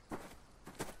walking.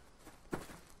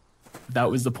 That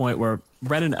was the point where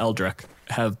Ren and Eldrick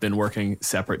have been working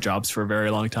separate jobs for a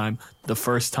very long time. The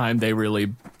first time they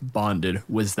really bonded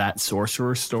was that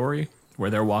sorcerer story where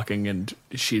they're walking and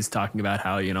she's talking about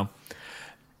how, he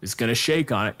was going to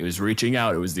shake on it. He was reaching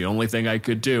out. It was the only thing I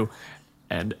could do.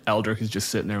 And Eldrick is just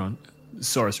sitting there on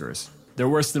sorcerers. They're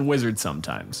worse than wizards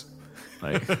sometimes.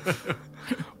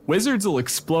 Wizards will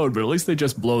explode, but at least they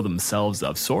just blow themselves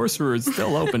up. Sorcerers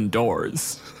still open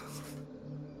doors.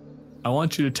 I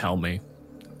want you to tell me,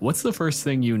 what's the first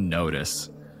thing you notice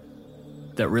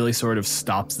that really sort of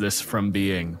stops this from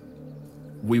being,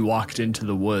 we walked into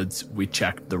the woods, we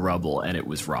checked the rubble, and it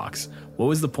was rocks? What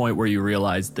was the point where you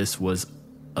realized this was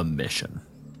a mission?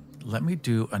 Let me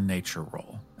do a nature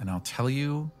roll, and I'll tell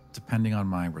you depending on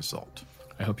my result.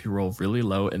 I hope you roll really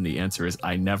low, and the answer is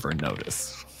I never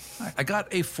notice. I got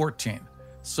a 14.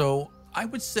 So I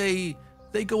would say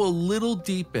they go a little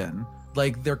deep in.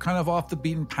 They're kind of off the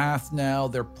beaten path now.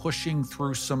 They're pushing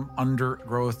through some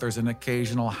undergrowth. There's an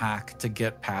occasional hack to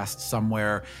get past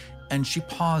somewhere. And she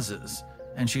pauses,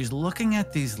 and she's looking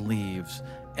at these leaves,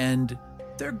 and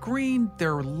they're green,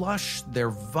 they're lush,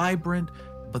 they're vibrant,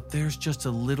 but there's just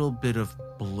a little bit of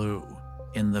blue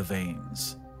in the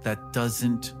veins that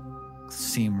doesn't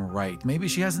seem right. Maybe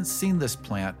she hasn't seen this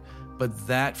plant, but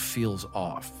that feels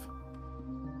off.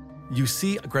 You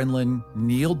see Grenlin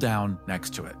kneel down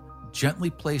next to it. Gently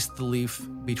place the leaf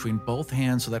between both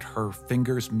hands so that her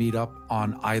fingers meet up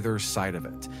on either side of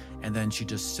it. And then she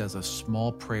just says a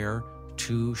small prayer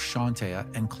to Shantea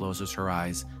and closes her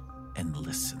eyes and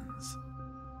listens.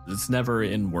 It's never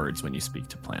in words when you speak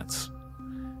to plants.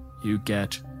 You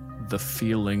get the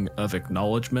feeling of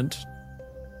acknowledgement.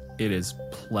 It is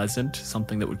pleasant,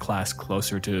 something that would class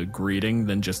closer to a greeting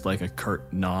than just a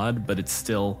curt nod, but it's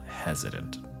still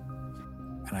hesitant.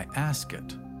 And I ask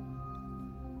it,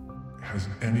 has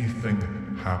anything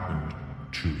happened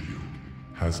to you?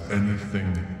 Has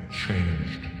anything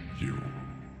changed you?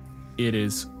 It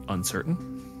is uncertain.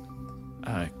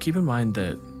 Keep in mind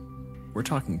that we're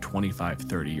talking 25,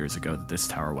 30 years ago that this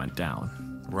tower went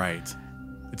down. Right.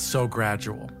 It's so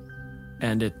gradual.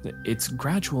 And it's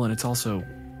gradual, and it's also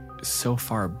so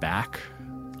far back.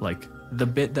 The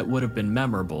bit that would have been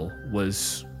memorable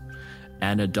was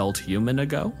an adult human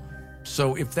ago.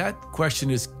 So if that question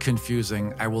is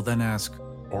confusing, I will then ask,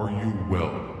 are you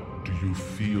well? Do you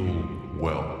feel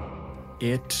well?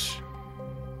 It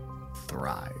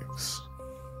thrives.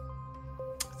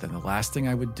 Then the last thing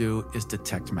I would do is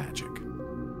detect magic.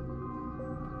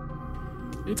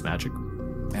 It's magic.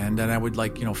 And then I would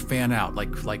fan out.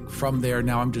 Like from there,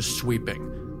 now I'm just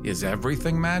sweeping. Is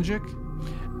everything magic?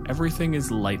 Everything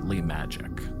is lightly magic.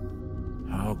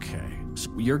 Okay. So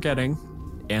you're getting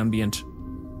ambient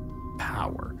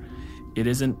power. It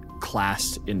isn't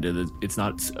classed into it's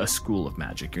not a school of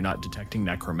magic. You're not detecting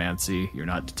necromancy. You're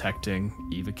not detecting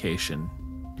evocation.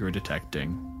 You're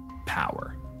detecting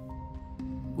power.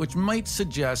 Which might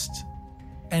suggest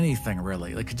anything,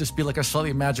 really. It could just be a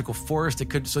slightly magical forest.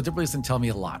 So it really doesn't tell me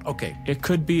a lot. Okay. It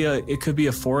could be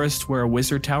a forest where a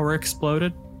wizard tower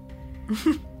exploded.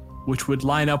 which would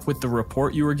line up with the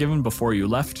report you were given before you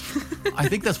left. I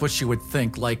think that's what she would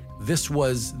think. Like, this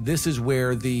is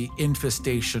where the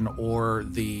infestation or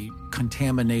the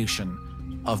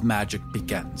contamination of magic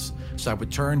begins. So I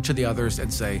would turn to the others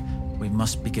and say, we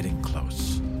must be getting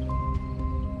close.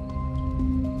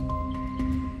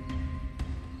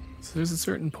 So there's a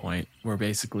certain point where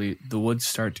basically the woods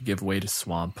start to give way to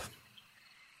swamp.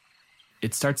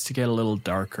 It starts to get a little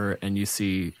darker, and you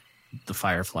see the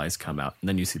fireflies come out. And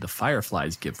then you see the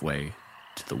fireflies give way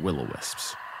to the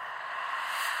will-o-wisps.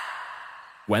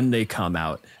 When they come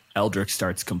out, Eldrick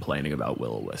starts complaining about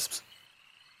will-o-wisps.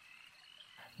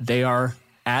 They are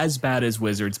as bad as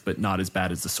wizards, but not as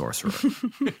bad as the sorcerer.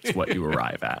 It's what you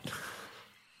arrive at.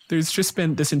 There's just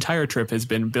been, this entire trip has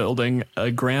been building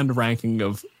a grand ranking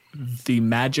of the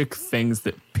magic things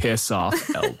that piss off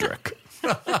Eldrick.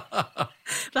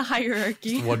 The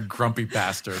hierarchy. Just one grumpy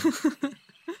bastard.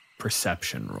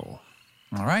 Perception roll.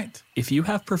 All right. If you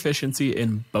have proficiency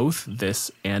in both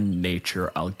this and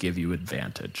nature, I'll give you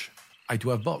advantage. I do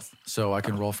have both, so I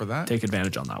can roll for that. Take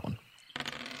advantage on that one.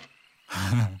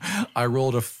 I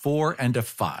rolled a 4 and a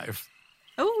 5.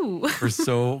 Oh.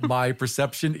 So my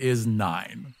perception is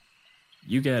 9.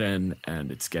 You get in,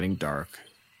 and it's getting dark.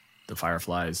 The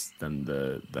fireflies, then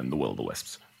the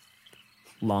will-o-wisps.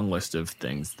 Long list of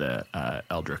things that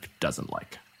Eldrick doesn't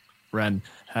like. Ren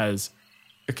has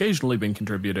occasionally been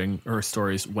contributing her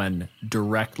stories when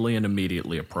directly and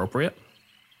immediately appropriate,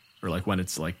 or like when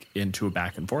it's like into a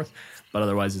back and forth, but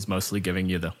otherwise is mostly giving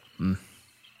you the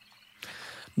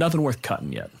nothing worth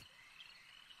cutting yet.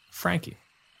 Frankie,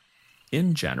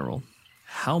 in general,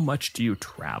 how much do you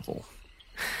travel?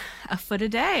 A foot a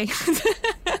day.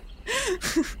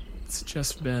 It's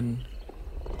just been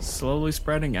slowly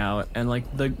spreading out, and like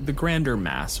the grander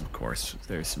mass, of course,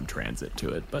 there's some transit to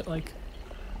it, but like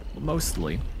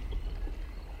mostly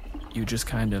you just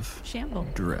kind of shamble,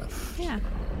 drift. Yeah.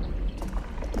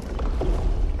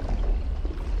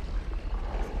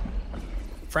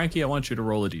 Frankie, I want you to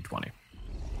roll a d20.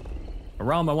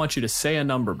 Aram, I want you to say a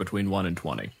number between 1 and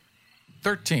 20.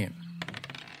 13.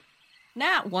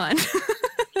 Nat 1.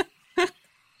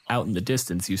 Out in the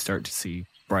distance, you start to see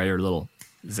brighter little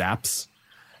zaps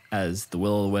as the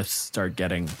will-o-wisps start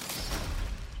getting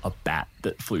a bat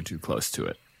that flew too close to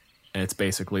it. And it's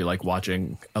basically like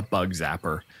watching a bug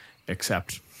zapper,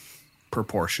 except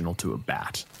proportional to a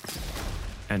bat.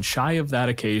 And shy of that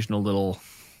occasional little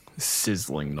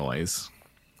sizzling noise,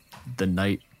 the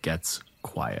night gets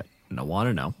quiet. And I want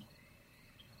to know,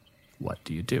 what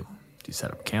do you do? Do you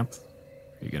set up camp?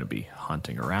 Are you going to be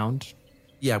hunting around?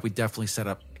 Yeah, we definitely set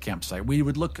up a campsite. We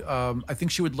would look, I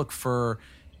think she would look for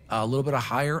a little bit of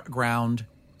higher ground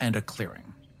and a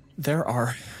clearing. There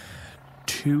are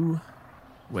 2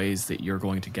 ways that you're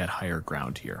going to get higher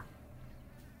ground here.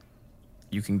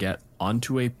 You can get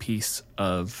onto a piece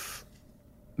of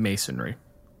masonry.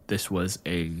 This was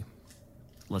a,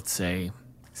 let's say,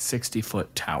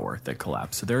 60-foot tower that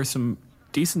collapsed. So there are some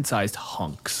decent-sized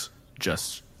hunks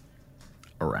just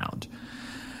around.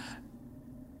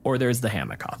 Or there's the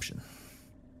hammock option.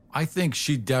 I think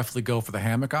she'd definitely go for the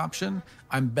hammock option.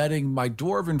 I'm betting my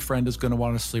dwarven friend is going to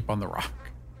want to sleep on the rock.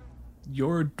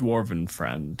 Your dwarven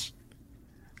friend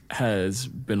has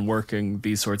been working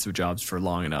these sorts of jobs for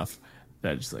long enough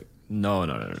that it's like,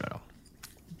 no.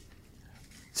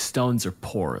 Stones are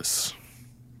porous.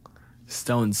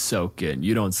 Stones soak in.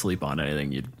 You don't sleep on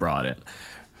anything. You brought it.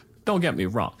 Don't get me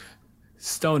wrong.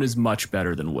 Stone is much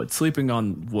better than wood. Sleeping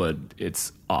on wood,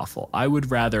 it's awful. I would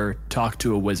rather talk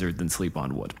to a wizard than sleep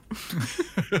on wood.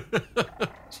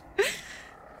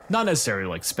 Not necessarily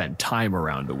like spend time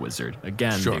around a wizard.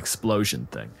 Again, Sure. The explosion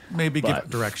thing. Maybe give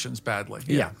directions badly.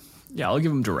 Yeah, I'll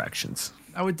give him directions.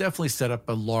 I would definitely set up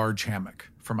a large hammock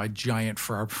for my giant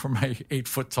for my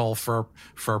 8-foot tall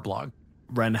fur blog.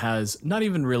 Ren has not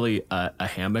even really a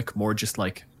hammock, more just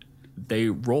like they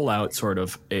roll out sort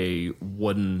of a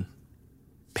wooden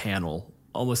panel,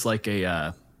 almost like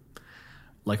a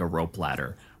rope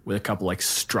ladder with a couple like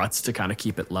struts to kind of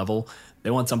keep it level.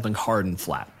 They want something hard and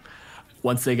flat.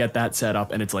 Once they get that set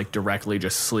up and it's like directly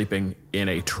just sleeping in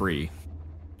a tree,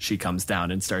 she comes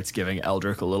down and starts giving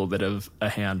Eldrick a little bit of a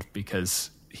hand because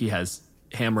he has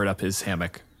hammered up his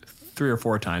hammock 3 or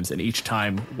 4 times, and each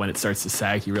time when it starts to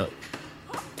sag, he really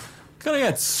gonna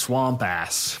get swamp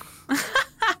ass.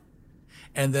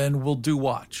 And then we'll do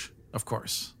watch, of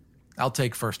course. I'll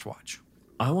take first watch.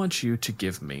 I want you to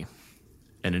give me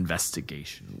an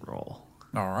investigation roll.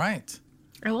 All right.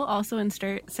 I will also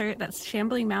insert that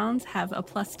Shambling Mounds have a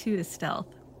 +2 to stealth.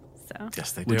 So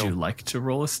yes, they do. Would you like to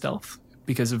roll a stealth?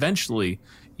 Because eventually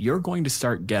you're going to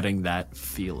start getting that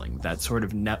feeling, that sort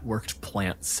of networked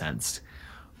plant sense,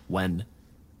 when,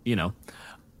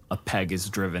 a peg is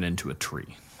driven into a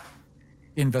tree.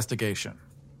 Investigation.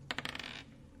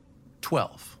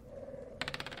 12.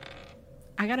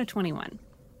 I got a 21.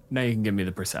 Now you can give me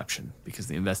the perception, because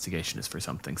the investigation is for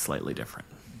something slightly different.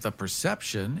 The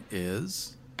perception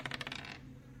is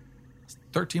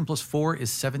 13 plus 4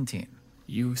 is 17.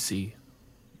 You see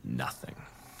nothing.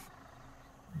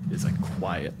 It's a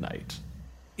quiet night.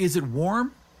 Is it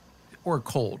warm or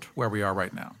cold where we are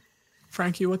right now?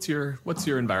 Frankie, what's your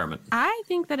environment? I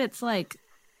think that it's like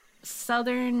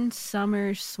southern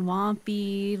summer,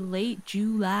 swampy, late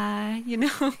July,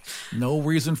 No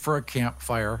reason for a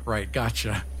campfire. Right,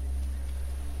 gotcha.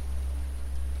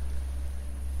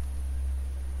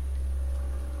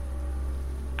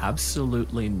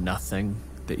 Absolutely nothing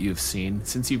that you've seen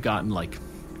since you've gotten,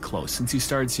 close. Since you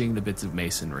started seeing the bits of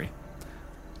masonry.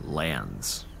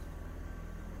 Lands.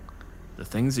 The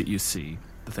things that you see,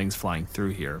 the things flying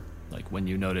through here, like when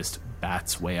you noticed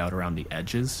bats way out around the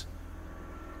edges,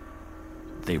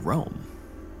 they roam.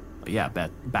 Yeah,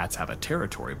 bats have a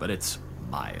territory, but it's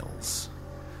miles.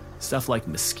 Stuff like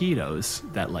mosquitoes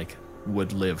that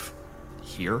would live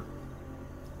here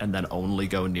and then only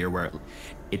go near where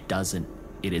it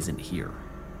isn't here.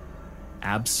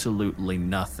 Absolutely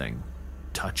nothing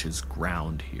touches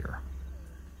ground here.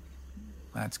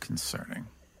 That's concerning,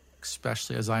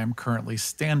 especially as I am currently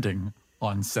standing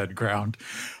on said ground.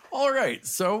 All right,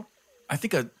 so I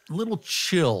think a little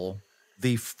chill,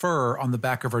 the fur on the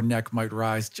back of her neck might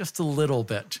rise just a little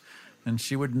bit, and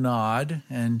she would nod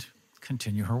and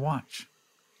continue her watch.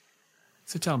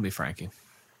 So tell me, Frankie,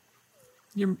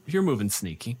 you're moving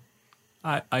sneaky.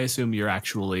 I assume you're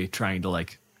actually trying to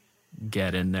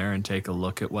get in there and take a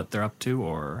look at what they're up to,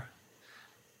 or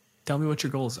tell me what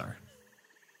your goals are.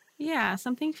 Yeah,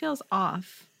 something feels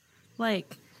off.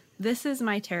 This is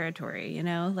my territory,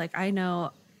 I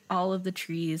know all of the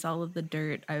trees, all of the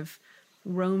dirt. I've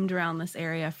roamed around this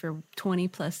area for 20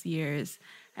 plus years,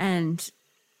 and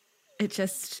it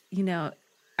just,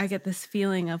 I get this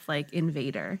feeling of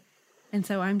invader. And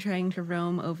so I'm trying to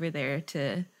roam over there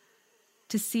to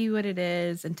see what it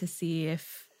is and to see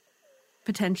if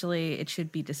potentially it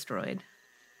should be destroyed.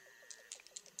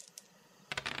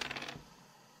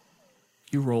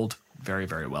 You rolled very,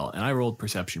 very well, and I rolled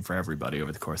perception for everybody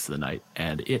over the course of the night,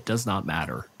 and it does not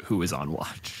matter who is on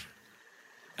watch.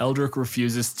 Eldrick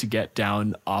refuses to get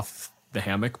down off the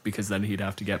hammock because then he'd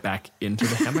have to get back into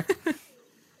the hammock.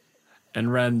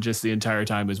 And Ren just the entire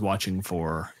time is watching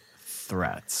for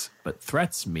threats. But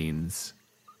threats means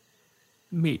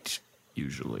meat,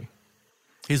 usually.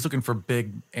 He's looking for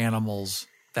big animals.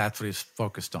 That's what he's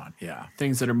focused on, yeah.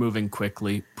 Things that are moving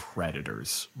quickly,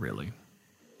 predators, really.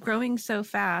 Growing so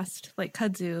fast, like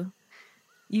kudzu,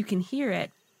 you can hear it,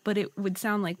 but it would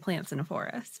sound like plants in a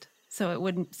forest. So it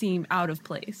wouldn't seem out of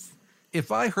place.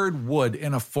 If I heard wood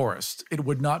in a forest, it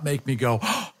would not make me go,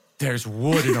 oh, there's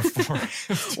wood in a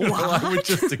forest. I would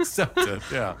just accept it,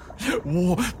 yeah.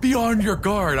 Be on your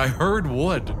guard. I heard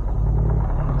wood.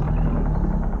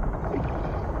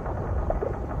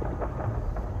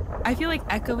 I feel like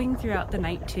echoing throughout the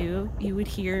night, too, you would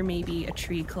hear maybe a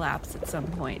tree collapse at some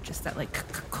point, just that, like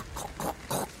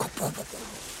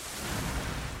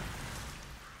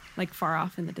far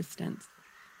off in the distance.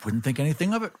 Wouldn't think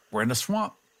anything of it. We're in a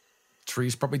swamp.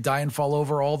 Trees probably die and fall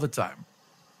over all the time.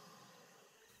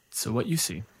 So what you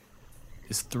see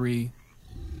is 3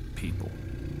 people.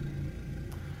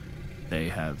 They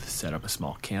have set up a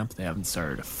small camp. They haven't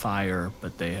started a fire,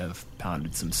 but they have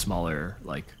pounded some smaller,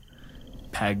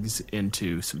 pegs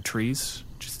into some trees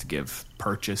just to give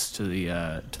purchase to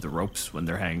the ropes when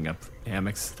they're hanging up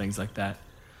hammocks, things like that.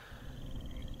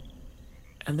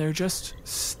 And they're just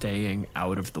staying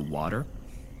out of the water.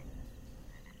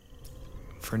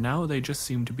 For now, they just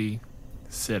seem to be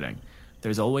sitting.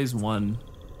 There's always one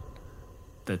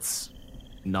that's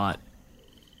not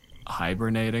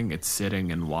hibernating. It's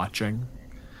sitting and watching.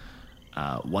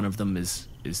 One of them is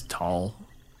tall,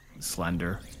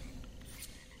 slender.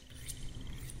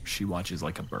 She watches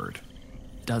like a bird.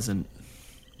 Doesn't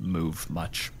move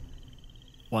much.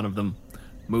 One of them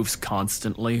moves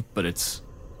constantly, but it's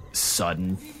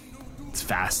sudden. It's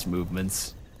fast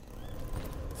movements.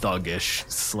 Thuggish,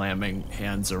 slamming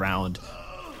hands around.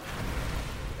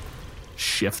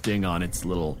 Shifting on its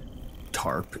little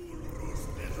tarp.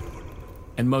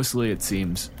 And mostly it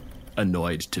seems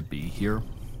annoyed to be here.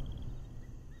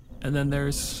 And then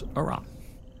there's Aram.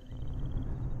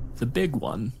 The big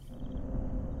one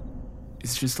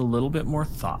is just a little bit more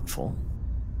thoughtful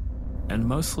and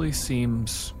mostly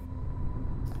seems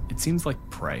like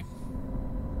prey.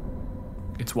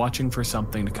 It's watching for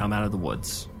something to come out of the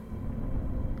woods.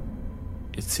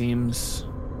 It seems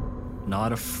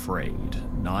Not afraid,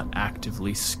 not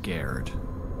actively scared,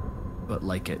 but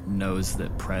like it knows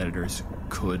that predators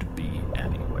could be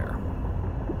anywhere.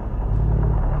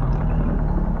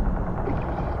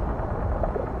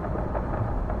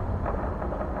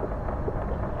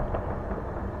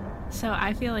 So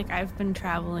I feel like I've been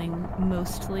traveling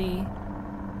mostly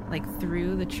like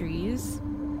through the trees,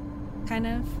 kind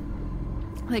of.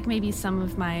 Like maybe some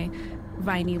of my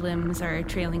viney limbs are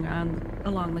trailing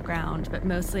along the ground, but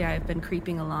mostly I've been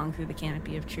creeping along through the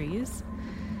canopy of trees.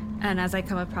 And as I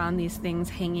come upon these things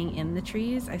hanging in the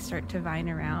trees, I start to vine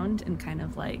around and kind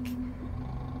of like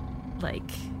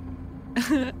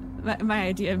my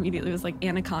idea immediately was like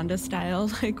anaconda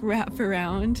style, like wrap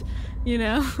around, you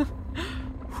know?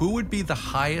 Who would be the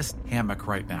highest hammock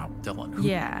right now, Dylan?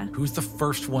 Who's the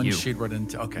first one she'd run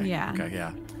into? Okay. Yeah. Okay,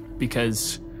 yeah.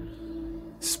 Because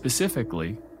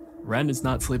specifically, Ren is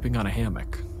not sleeping on a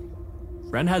hammock.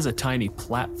 Ren has a tiny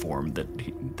platform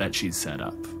that she's set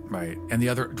up. Right. And the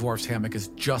other dwarf's hammock is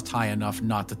just high enough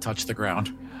not to touch the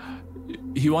ground.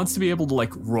 He wants to be able to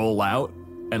like roll out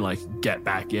and like get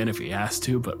back in if he has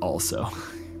to, but also...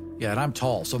 Yeah, and I'm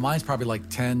tall, so mine's probably like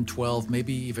 10, 12,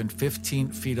 maybe even 15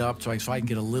 feet up, so I can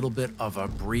get a little bit of a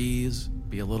breeze,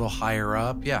 be a little higher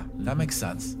up. Yeah, that makes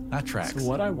sense. That tracks. So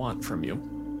what I want from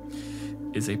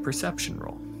you is a perception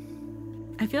roll.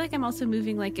 I feel like I'm also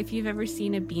moving, like if you've ever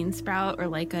seen a bean sprout or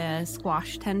like a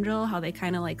squash tendril, how they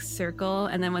kind of like circle,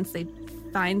 and then once they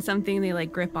find something, they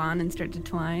like grip on and start to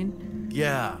twine.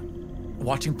 Yeah.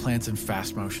 Watching plants in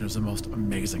fast motion is the most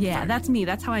amazing thing. Yeah, that's me.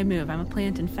 That's how I move. I'm a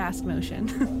plant in fast motion.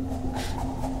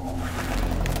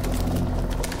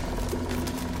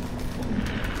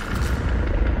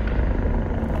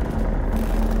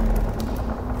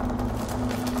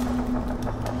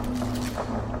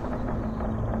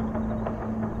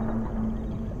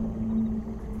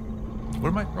 What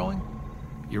am I rolling?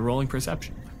 You're rolling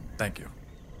perception. Thank you.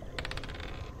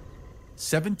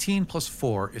 17 plus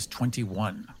 4 is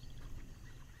 21.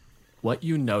 What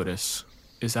you notice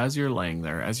is as you're laying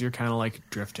there, as you're kind of like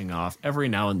drifting off, every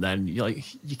now and then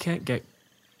you can't get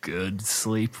good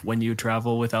sleep when you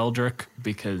travel with Eldrick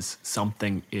because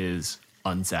something is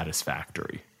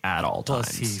unsatisfactory at all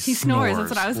times. Plus he snores.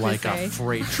 That's what I was going to say. Like a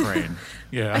freight train.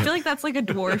 Yeah. I feel like that's like a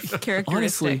dwarf characteristic.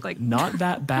 Honestly, like not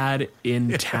that bad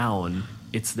in town.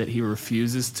 It's that he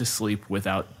refuses to sleep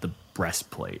without the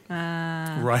breastplate.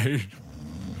 Right.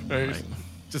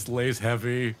 Just lays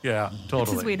heavy. Yeah, totally.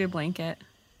 It's his weighted blanket.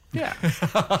 Yeah.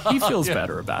 He feels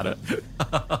better about it.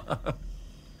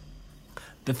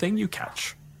 The thing you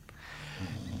catch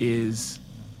is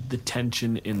the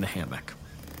tension in the hammock.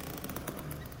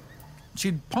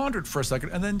 She'd pondered for a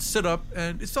second and then sit up,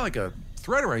 and it's not like a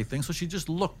threat or anything, so she just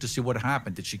looked to see what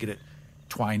happened. Did she get it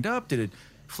twined up? Did it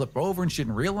flip over and she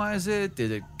didn't realize it?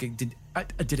 Did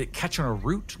it catch on a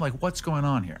root? Like, what's going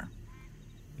on here?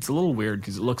 It's a little weird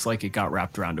because it looks like it got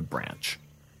wrapped around a branch.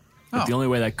 But the only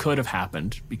way that could have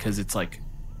happened, because it's like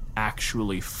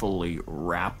actually fully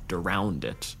wrapped around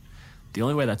it, the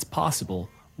only way that's possible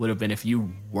would have been if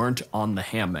you weren't on the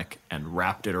hammock and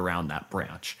wrapped it around that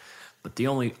branch. But the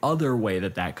only other way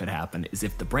that could happen is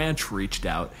if the branch reached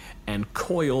out and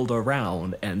coiled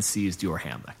around and seized your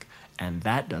hammock. And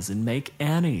that doesn't make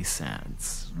any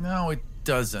sense. No, it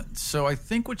doesn't. So I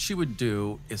think what she would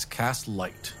do is cast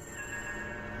light.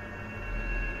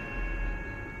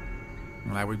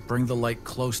 And I would bring the light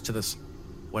close to this,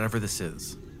 whatever this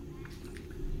is.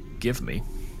 Give me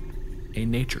a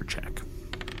nature check.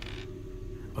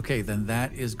 Okay, then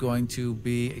that is going to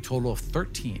be a total of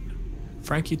 13.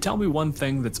 Frankie, tell me one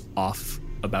thing that's off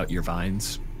about your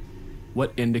vines.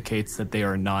 What indicates that they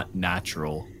are not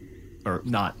natural or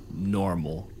not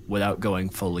normal without going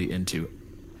fully into,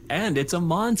 and it's a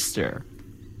monster.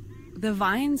 The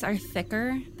vines are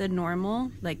thicker than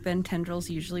normal, like than tendrils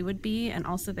usually would be, and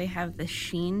also they have the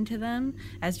sheen to them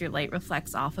as your light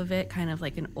reflects off of it, kind of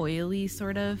like an oily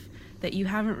sort of, that you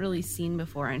haven't really seen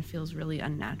before and feels really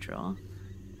unnatural.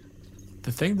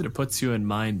 The thing that it puts you in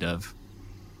mind of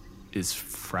is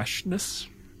freshness.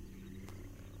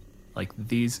 Like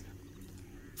these,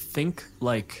 think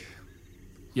like,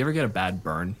 you ever get a bad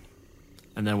burn?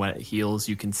 And then when it heals,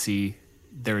 you can see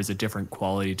there is a different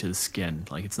quality to the skin.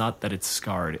 Like, it's not that it's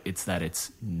scarred, it's that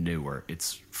it's newer,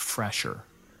 it's fresher.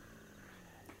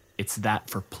 It's that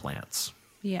for plants.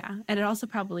 Yeah, and it also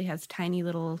probably has tiny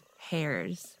little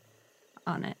hairs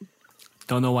on it.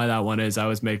 Don't know why that one is. I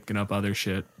was making up other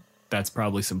shit. That's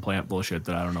probably some plant bullshit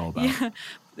that I don't know about. Yeah,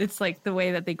 it's like the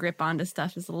way that they grip onto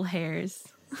stuff is little hairs.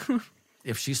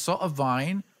 If she saw a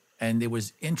vine And it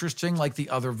was interesting like the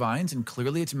other vines, and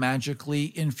clearly it's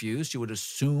magically infused. You would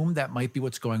assume that might be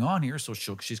what's going on here. So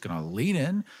she's going to lean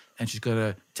in, and she's going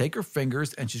to take her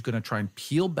fingers, and she's going to try and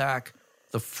peel back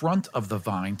the front of the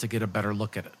vine to get a better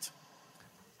look at it.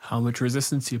 How much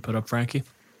resistance do you put up, Frankie?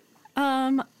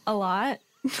 A lot.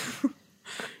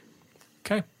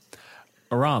 Okay.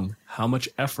 Aram, how much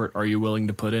effort are you willing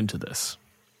to put into this?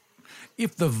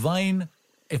 If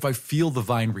I feel the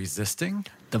vine resisting,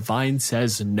 the vine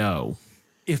says no.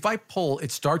 If I pull,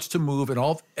 it starts to move,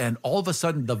 and all of a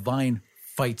sudden the vine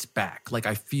fights back. Like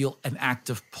I feel an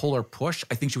active pull or push.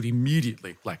 I think she would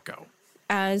immediately let go.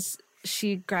 As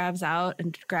she grabs out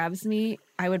and grabs me,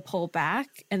 I would pull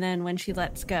back, and then when she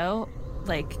lets go,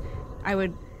 like I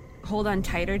would hold on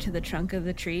tighter to the trunk of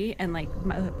the tree, and like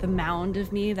the mound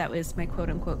of me that was my quote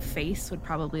unquote face would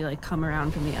probably like come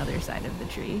around from the other side of the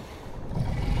tree.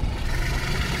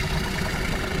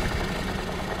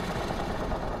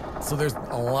 So there's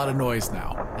a lot of noise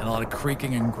now and a lot of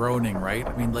creaking and groaning, right?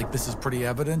 I mean, like this is pretty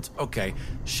evident. Okay,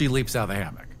 she leaps out of the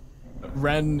hammock.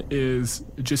 Ren is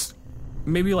just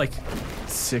maybe like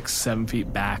 6-7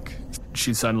 feet back.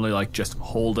 She's suddenly like just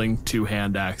holding 2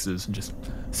 hand axes and just,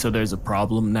 so there's a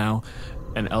problem now.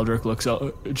 And Eldrick looks up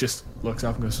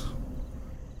and goes,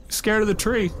 scared of the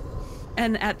tree.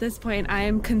 And at this point, I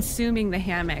am consuming the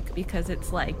hammock because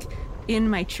it's like in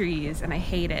my trees and I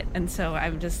hate it. And so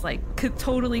I'm just like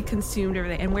totally consumed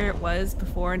everything. And where it was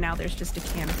before, now there's just a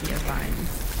canopy of vines.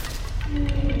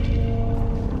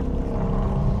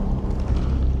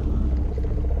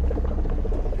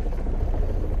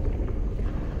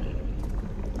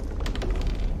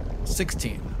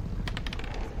 16.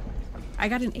 I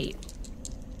got an 8.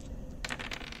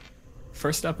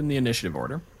 First up in the initiative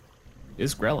order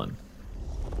is Grelin.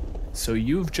 So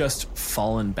you've just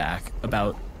fallen back.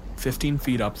 About 15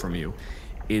 feet up from you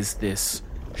is this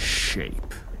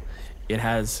shape. It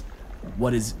has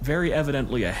what is very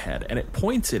evidently a head, and it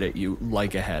points it at you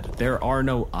like a head. There are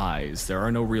no eyes. There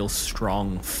are no real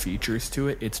strong features to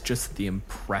it. It's just the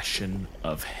impression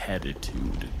of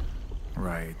headitude.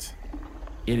 Right.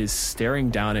 It is staring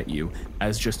down at you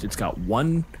as just, it's got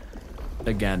one,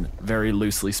 again, very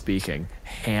loosely speaking,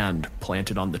 hand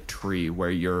planted on the tree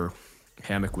where your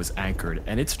hammock was anchored,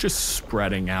 and it's just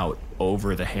spreading out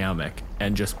over the hammock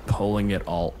and just pulling it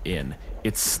all in.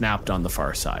 It's snapped on the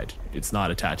far side. It's not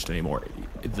attached anymore.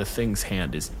 The thing's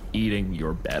hand is eating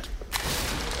your bed,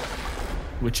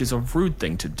 which is a rude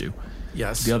thing to do.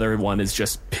 Yes. The other one is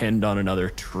just pinned on another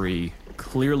tree,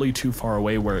 clearly too far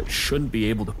away where it shouldn't be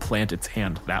able to plant its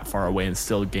hand that far away and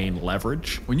still gain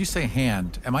leverage. When you say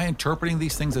hand, am I interpreting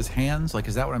these things as hands? Like,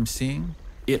 is that what I'm seeing?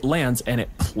 It lands and it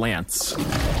plants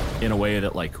in a way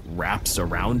that like wraps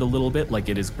around a little bit, like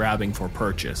it is grabbing for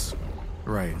purchase.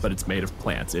 Right. But it's made of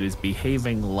plants. It is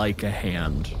behaving like a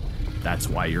hand. That's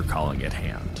why you're calling it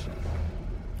hand.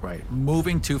 Right.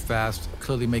 Moving too fast,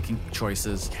 clearly making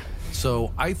choices.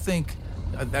 So I think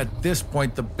at this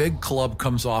point, the big club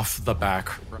comes off the back.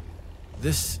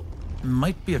 This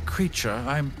might be a creature.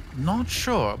 I'm not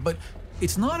sure, but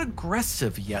it's not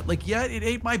aggressive yet. Like, yeah, it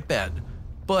ate my bed,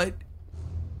 but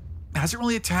hasn't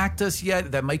really attacked us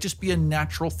yet. That might just be a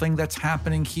natural thing that's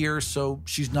happening here. So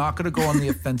she's not going to go on the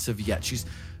offensive yet.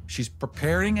 She's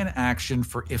preparing an action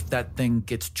for if that thing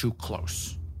gets too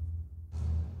close,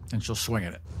 and she'll swing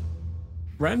at it.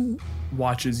 Ren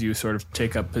watches you sort of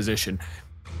take up position.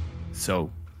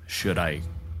 So, should I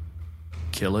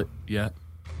kill it yet?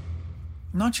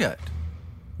 Not yet.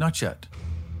 Not yet.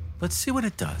 Let's see what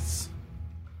it does.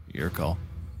 Your call.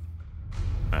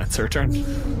 That's her turn.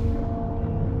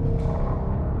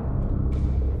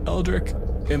 Eldrick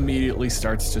immediately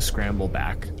starts to scramble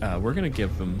back. We're going to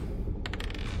give him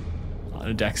on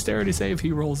a dexterity save.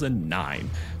 He rolls a 9.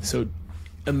 So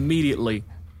immediately,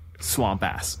 swamp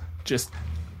ass. Just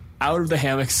out of the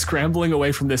hammock, scrambling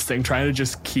away from this thing, trying to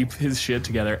just keep his shit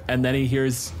together. And then he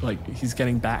hears, like, he's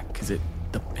getting back because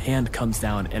the hand comes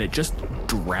down and it just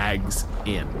drags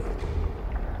in.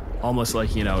 Almost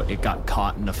like, you know, it got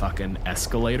caught in a fucking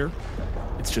escalator.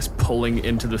 It's just pulling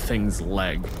into the thing's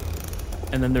leg.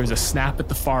 And then there's a snap at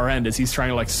the far end as he's trying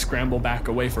to like scramble back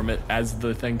away from it as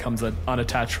the thing comes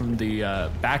unattached from the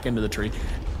back end of the tree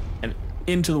and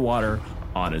into the water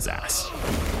on his ass.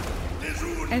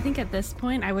 I think at this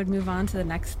point I would move on to the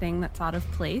next thing that's out of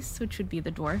place, which would be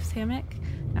the dwarf's hammock.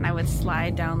 And I would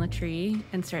slide down the tree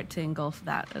and start to engulf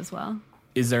that as well.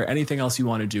 Is there anything else you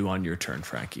want to do on your turn,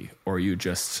 Frankie? Or are you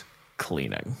just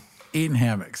cleaning? Eating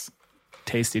hammocks.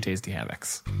 Tasty, tasty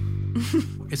hammocks.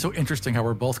 It's so interesting how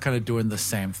we're both kind of doing the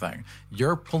same thing.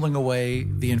 You're pulling away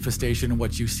the infestation and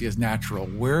what you see as natural.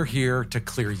 We're here to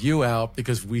clear you out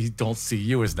because we don't see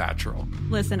you as natural.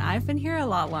 Listen, I've been here a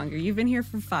lot longer. You've been here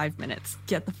for 5 minutes.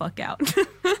 Get the fuck out.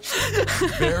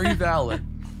 Very valid.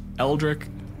 Eldrick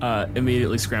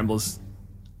immediately scrambles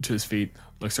to his feet,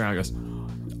 looks around and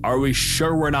goes, are we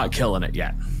sure we're not killing it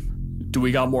yet? Do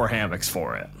we got more hammocks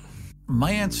for it?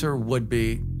 My answer would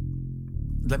be,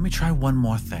 let me try one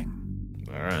more thing.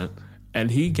 All right. And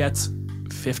he gets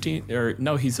 15,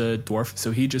 no, he's a dwarf,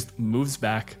 so he just moves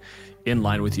back in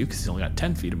line with you because he's only got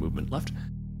 10 feet of movement left.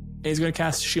 And he's going to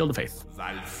cast Shield of Faith.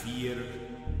 Valfir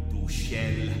du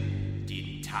shell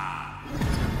dita.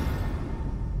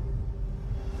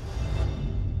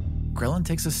 Grelin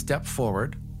takes a step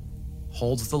forward,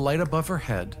 holds the light above her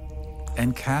head,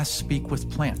 and casts Speak with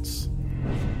Plants.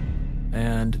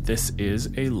 And this is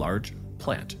a large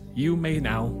plant. You may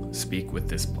now speak with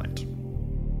this plant.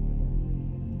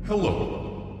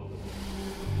 Hello.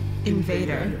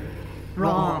 Invader.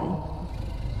 Wrong.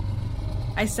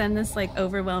 I send this like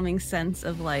overwhelming sense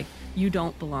of like, you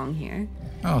don't belong here.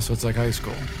 Oh, so it's like high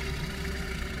school.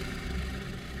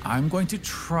 I'm going to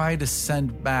try to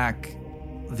send back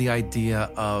the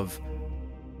idea of,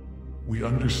 we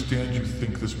understand you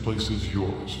think this place is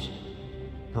yours.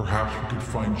 Perhaps we could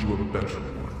find you a better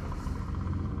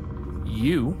one.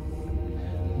 You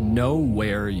know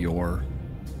where your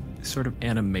sort of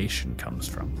animation comes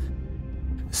from.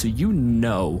 So you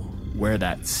know where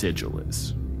that sigil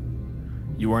is.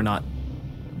 You are not,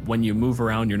 when you move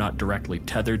around, you're not directly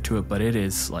tethered to it, but it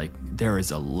is like there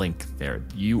is a link there.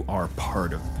 You are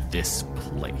part of this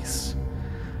place.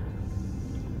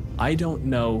 I don't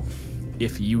know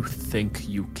if you think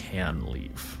you can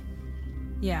leave.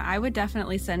 Yeah, I would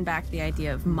definitely send back the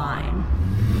idea of mine.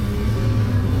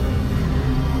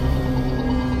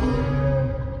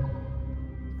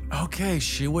 Okay,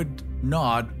 she would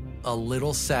nod a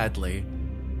little sadly.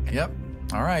 Yep,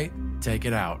 all right, take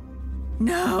it out.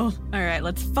 No. All right,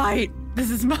 let's fight. This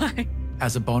is mine.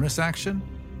 As a bonus action,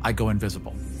 I go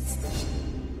invisible.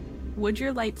 Would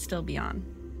your light still be on?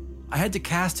 I had to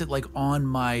cast it like on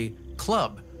my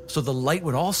club, so the light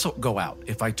would also go out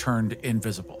if I turned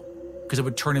invisible, because it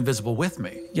would turn invisible with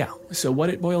me. Yeah, so what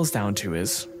it boils down to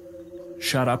is,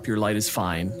 shut up, your light is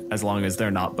fine, as long as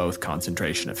they're not both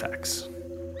concentration effects.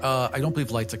 I don't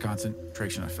believe light's a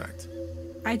concentration effect.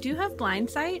 I do have blind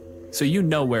sight. So you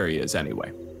know where he is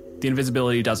anyway. The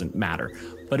invisibility doesn't matter,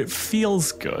 but it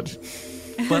feels good.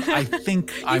 But I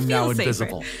think I'm now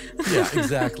invisible. Safer. Yeah,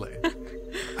 exactly.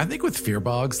 I think with fear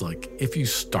bogs, like, if you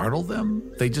startle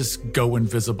them, they just go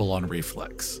invisible on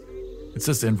reflex. It's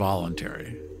just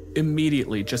involuntary.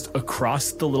 Immediately, just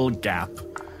across the little gap,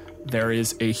 there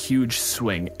is a huge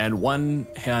swing, and one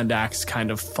hand axe kind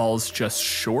of falls just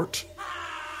short.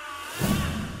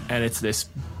 And it's this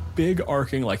big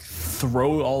arcing, like,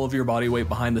 throw all of your body weight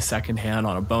behind the second hand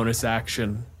on a bonus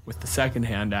action with the second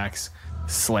hand axe,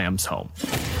 slams home.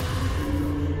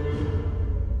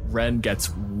 Ren gets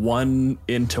one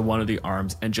into one of the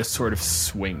arms and just sort of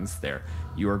swings there.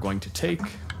 You are going to take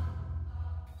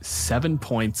 7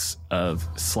 points of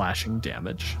slashing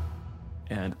damage.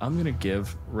 And I'm going to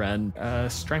give Ren a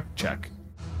strength check.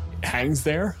 Hangs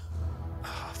there.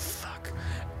 Oh, fuck.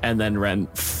 And then Ren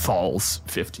falls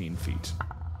 15 feet.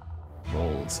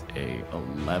 Rolls a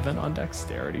 11 on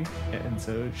dexterity. And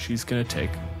so she's going to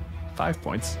take 5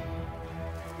 points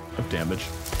of damage.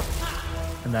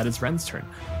 And that is Ren's turn.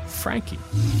 Frankie.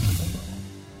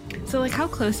 So, like, how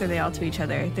close are they all to each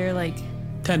other? They're like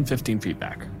 10, 15 feet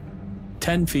back.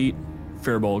 10 feet,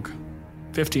 Firbolg.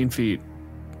 15 feet,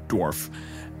 Dwarf.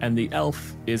 And the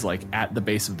elf is, like, at the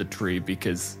base of the tree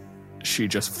because she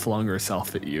just flung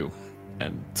herself at you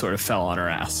and sort of fell on her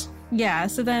ass. Yeah,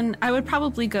 so then I would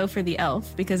probably go for the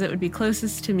elf because it would be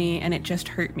closest to me and it just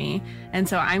hurt me. And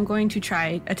so I'm going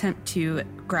to attempt to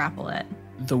grapple it.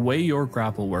 The way your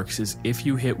grapple works is if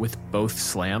you hit with both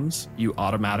slams, you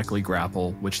automatically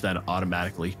grapple, which then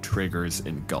automatically triggers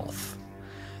engulf.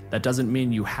 That doesn't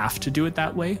mean you have to do it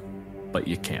that way, but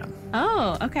you can.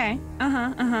 Oh, okay.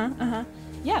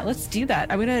 Yeah, let's do that.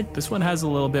 This one has a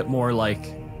little bit more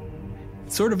like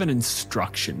sort of an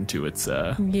instruction to its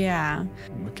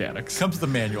mechanics. Comes the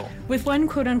manual. With one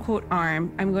quote-unquote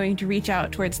arm, I'm going to reach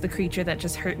out towards the creature that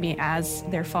just hurt me as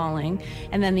they're falling,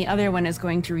 and then the other one is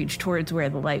going to reach towards where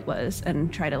the light was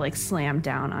and try to, like, slam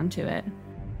down onto it.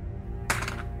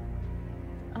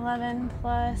 11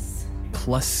 plus...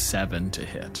 Plus 7 to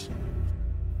hit.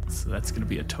 So that's going to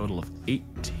be a total of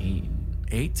 18.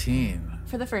 18.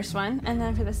 For the first one, and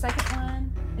then for the second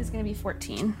one is going to be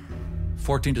 14.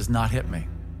 14 does not hit me.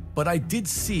 But I did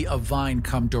see a vine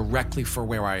come directly for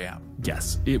where I am.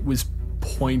 Yes, it was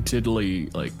pointedly,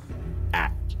 like,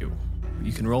 at you.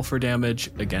 You can roll for damage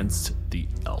against the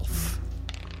elf.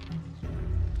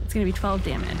 It's going to be 12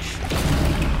 damage.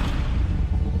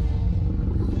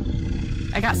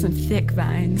 I got some thick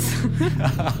vines.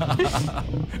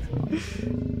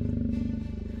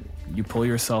 You pull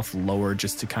yourself lower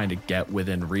just to kind of get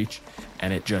within reach,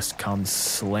 and it just comes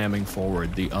slamming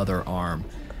forward the other arm.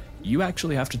 You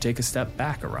actually have to take a step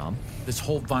back, Aram. This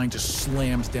whole vine just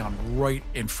slams down right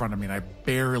in front of me, and I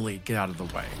barely get out of the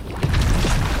way.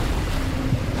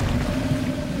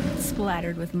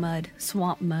 Splattered with mud,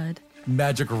 swamp mud.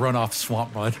 Magic runoff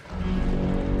swamp mud.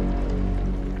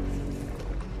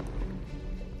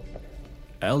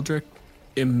 Eldrick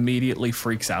immediately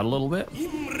freaks out a little bit.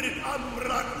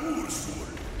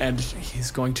 And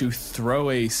he's going to throw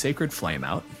a Sacred Flame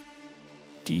out.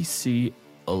 DC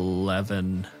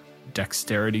 11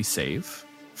 dexterity save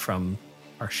from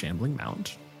our Shambling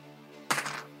Mound.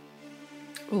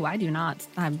 Oh, I do not.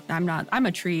 I'm not. I'm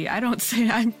a tree. I don't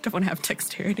have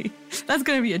dexterity. That's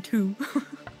going to be a 2.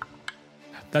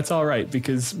 That's all right,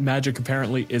 because magic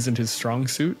apparently isn't his strong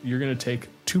suit. You're going to take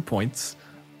 2 points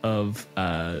of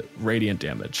radiant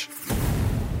damage.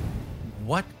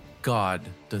 What god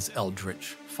does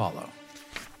Eldritch follow?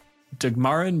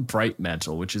 Dagmarin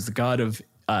Brightmantle, which is the god of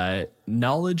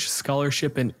knowledge,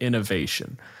 scholarship, and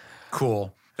innovation.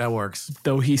 Cool. That works.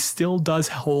 Though he still does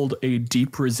hold a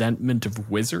deep resentment of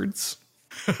wizards.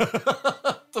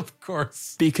 Of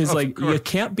course. Because, you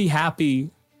can't be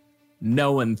happy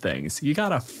knowing things. You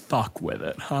gotta fuck with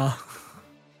it, huh?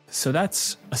 So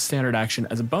that's a standard action.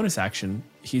 As a bonus action,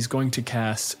 he's going to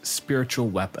cast Spiritual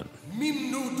Weapon.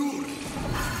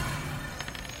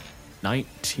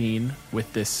 19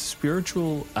 with this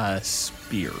spiritual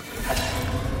spear.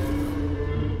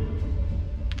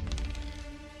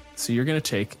 So you're going to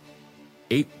take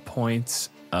 8 points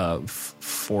of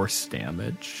force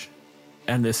damage.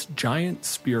 And this giant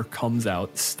spear comes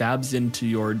out, stabs into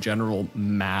your general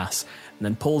mass, and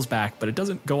then pulls back, but it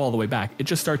doesn't go all the way back. It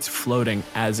just starts floating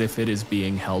as if it is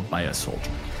being held by a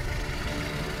soldier.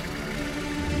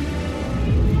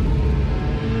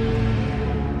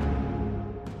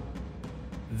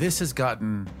 This has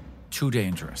gotten too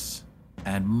dangerous,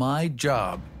 and my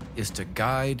job is to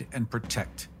guide and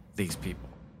protect these people.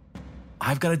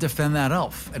 I've got to defend that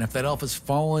elf, and if that elf has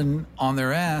fallen on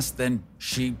their ass, then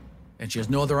she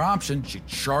has no other option. She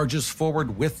charges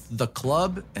forward with the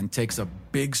club and takes a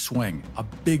big swing.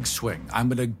 I'm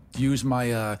going to use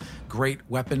my great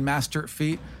weapon master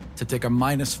feat to take a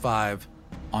 -5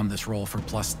 on this roll for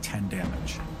plus 10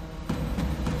 damage.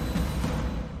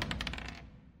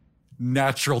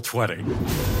 Natural 20.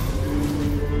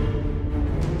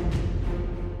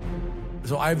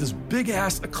 So I have this big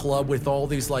ass club with all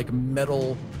these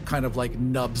metal kind of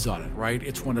nubs on it, right?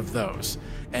 It's one of those.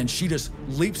 And she just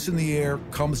leaps in the air,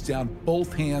 comes down,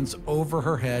 both hands over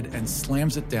her head, and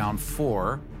slams it down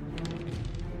for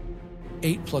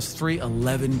 8 + 3,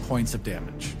 11 points of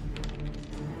damage.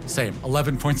 Same,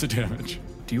 11 points of damage.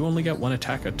 Do you only get one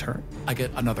attack a turn? I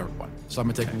get another one. So I'm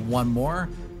going to take one more.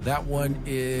 That one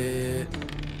is...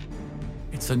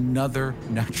 It's another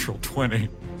natural 20.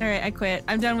 All right, I quit.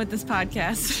 I'm done with this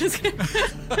podcast. Just kidding.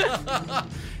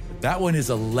 That one is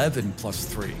 11 +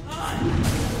 3.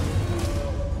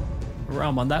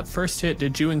 Ram, on that first hit,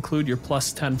 did you include your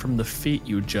plus 10 from the feat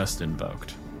you just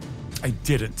invoked? I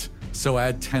didn't. So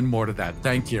add 10 more to that.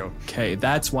 Thank you. Okay,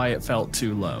 that's why it felt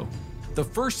too low. The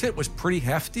first hit was pretty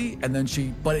hefty, and then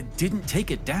but it didn't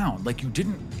take it down. You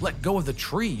didn't let go of the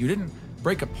tree. You didn't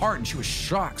break apart, and she was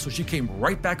shocked. So she came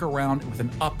right back around with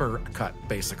an uppercut,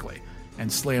 basically,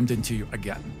 and slammed into you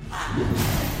again.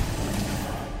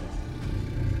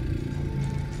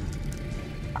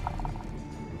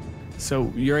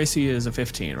 So your AC is a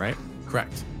 15, right?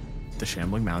 Correct. The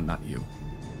Shambling Mound, not you.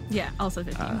 Yeah, also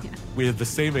 15, yeah. We have the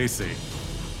same AC.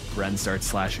 Ren starts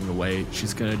slashing away.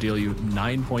 She's going to deal you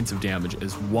 9 points of damage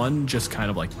as one just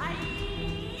kind of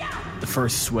the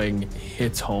first swing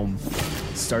hits home,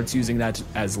 starts using that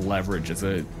as leverage, as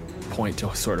a point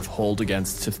to sort of hold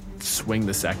against to swing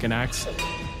the second axe.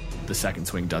 The second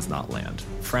swing does not land.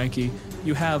 Frankie,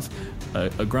 you have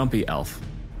a grumpy elf.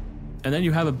 And then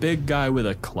you have a big guy with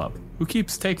a club who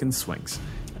keeps taking swings.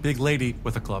 Big lady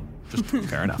with a club. Just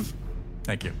fair enough.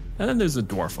 Thank you. And then there's a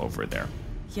dwarf over there.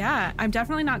 Yeah, I'm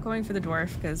definitely not going for the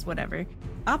dwarf because whatever.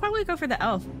 I'll probably go for the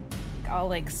elf.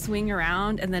 I'll swing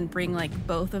around and then bring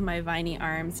both of my viney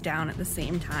arms down at the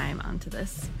same time onto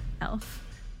this elf.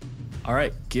 All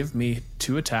right, give me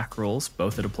 2 attack rolls,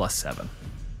 both at a +7.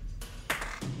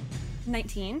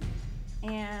 19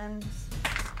 and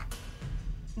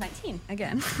 19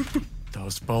 again.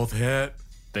 Those both hit.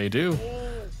 They do.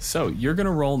 So you're going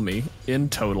to roll me, in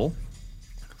total,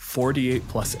 4d8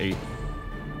 plus 8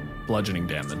 bludgeoning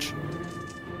damage.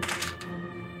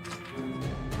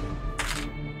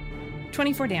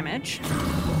 24 damage.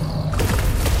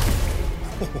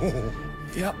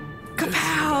 Yep.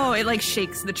 Kapow! It like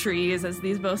shakes the trees as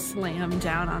these both slam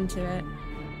down onto it.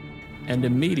 And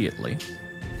immediately,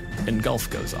 engulf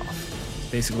goes off.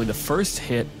 Basically, the first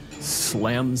hit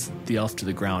slams the elf to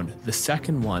the ground. The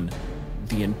second one,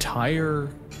 the entire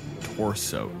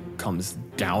torso comes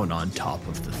down on top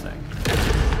of the thing.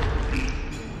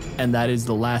 And that is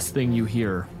the last thing you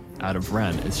hear out of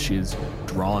Ren as she is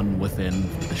drawn within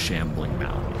the Shambling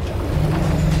Mound.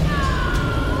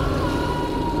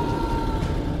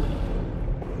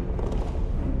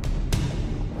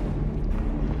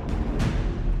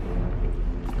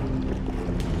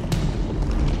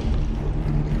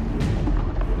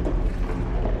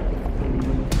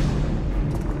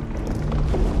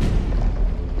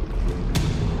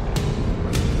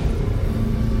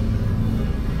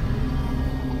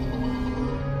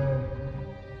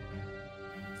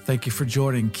 Thank you for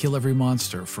joining Kill Every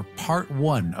Monster for part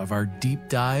 1 of our deep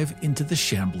dive into the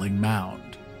Shambling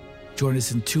Mound. Join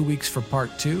us in 2 weeks for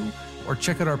part 2, or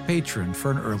check out our Patreon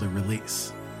for an early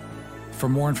release. For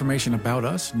more information about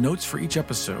us, notes for each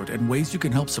episode, and ways you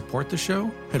can help support the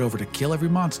show, head over to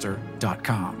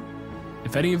killeverymonster.com.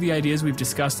 If any of the ideas we've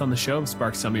discussed on the show have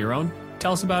sparked some of your own,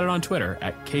 tell us about it on Twitter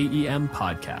at KEM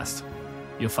Podcast.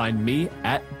 You'll find me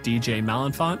at DJ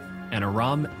Malenfant and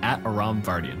Aram at Aram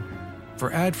Vardian.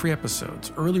 For ad-free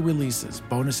episodes, early releases,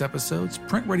 bonus episodes,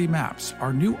 print-ready maps,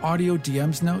 our new audio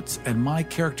DMs notes, and my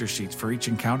character sheets for each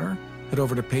encounter, head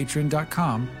over to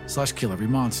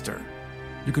patreon.com/killeverymonster.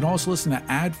 You can also listen to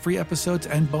ad-free episodes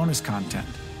and bonus content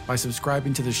by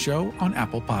subscribing to the show on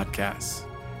Apple Podcasts.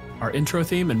 Our intro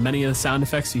theme and many of the sound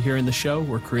effects you hear in the show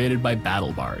were created by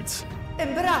Battle Bards.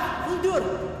 Check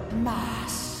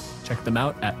them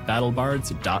out at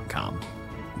battlebards.com.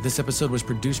 This episode was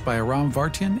produced by Aram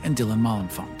Vartian and Dylan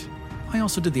Malenfant. I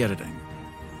also did the editing.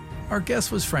 Our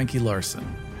guest was Frankie Larson.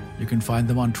 You can find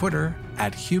them on Twitter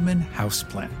at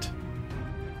HumanHouseplant.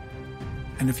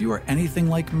 And if you are anything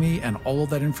like me and all of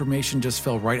that information just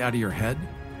fell right out of your head,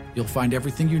 you'll find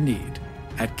everything you need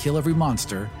at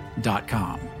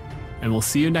killeverymonster.com. And we'll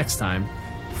see you next time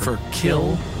for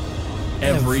Kill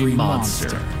Every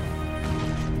Monster.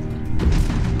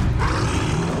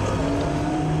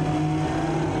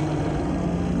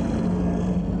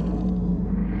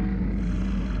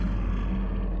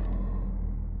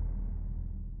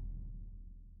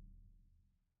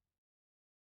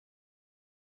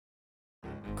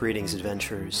 Greetings,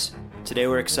 adventurers. Today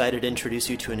we're excited to introduce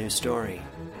you to a new story,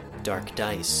 Dark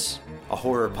Dice, a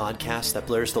horror podcast that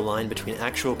blurs the line between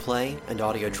actual play and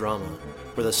audio drama,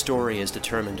 where the story is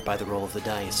determined by the roll of the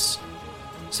dice.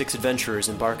 6 adventurers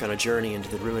embark on a journey into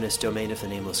the ruinous domain of the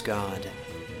Nameless God.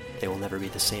 They will never be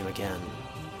the same again.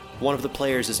 One of the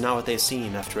players is not what they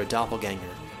seem after a doppelganger,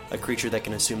 a creature that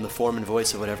can assume the form and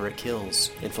voice of whatever it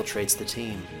kills, infiltrates the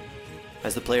team.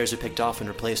 As the players are picked off and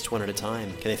replaced one at a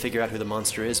time, can they figure out who the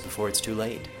monster is before it's too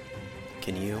late?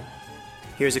 Can you?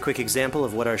 Here's a quick example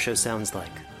of what our show sounds like.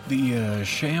 The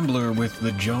shambler with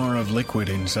the jar of liquid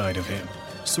inside of him.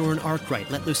 Soren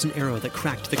Arkwright let loose an arrow that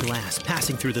cracked the glass,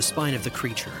 passing through the spine of the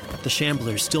creature. The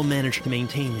shambler still managed to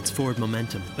maintain its forward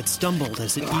momentum, but stumbled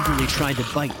as it eagerly tried to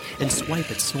bite and swipe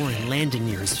at Soren, landing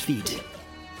near his feet.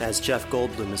 As Jeff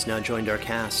Goldblum has now joined our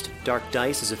cast, Dark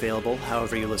Dice is available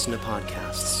however you listen to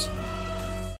podcasts.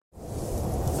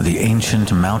 The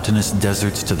ancient mountainous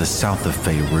deserts to the south of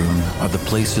Faerun are the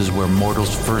places where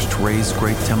mortals first raised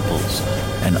great temples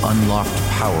and unlocked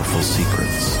powerful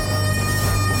secrets.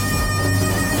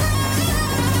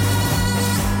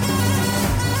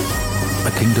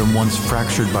 A kingdom once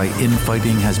fractured by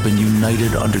infighting has been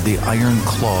united under the iron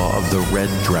claw of the red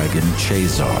dragon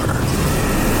Chazar.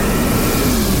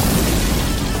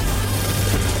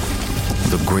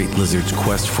 The great lizard's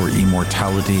quest for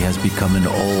immortality has become an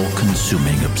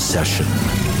all-consuming obsession.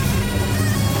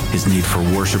 His need for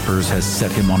worshippers has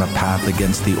set him on a path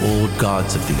against the old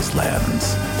gods of these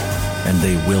lands, and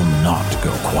they will not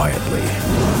go quietly.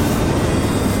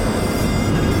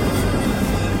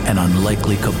 An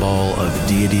unlikely cabal of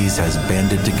deities has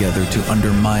banded together to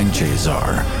undermine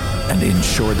Chazar and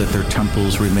ensure that their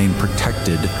temples remain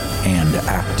protected and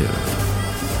active.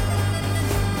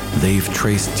 They've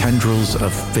traced tendrils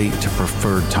of fate to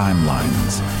preferred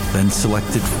timelines, then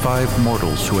selected 5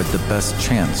 mortals who had the best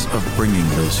chance of bringing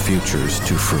those futures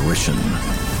to fruition.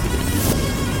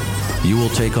 You will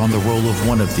take on the role of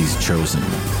one of these chosen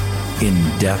in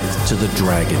Death to the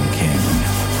Dragon King.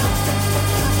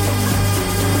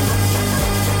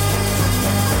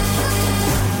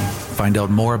 Find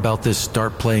out more about this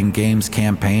Start Playing Games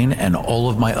campaign and all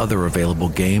of my other available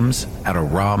games at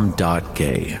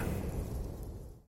aram.gay.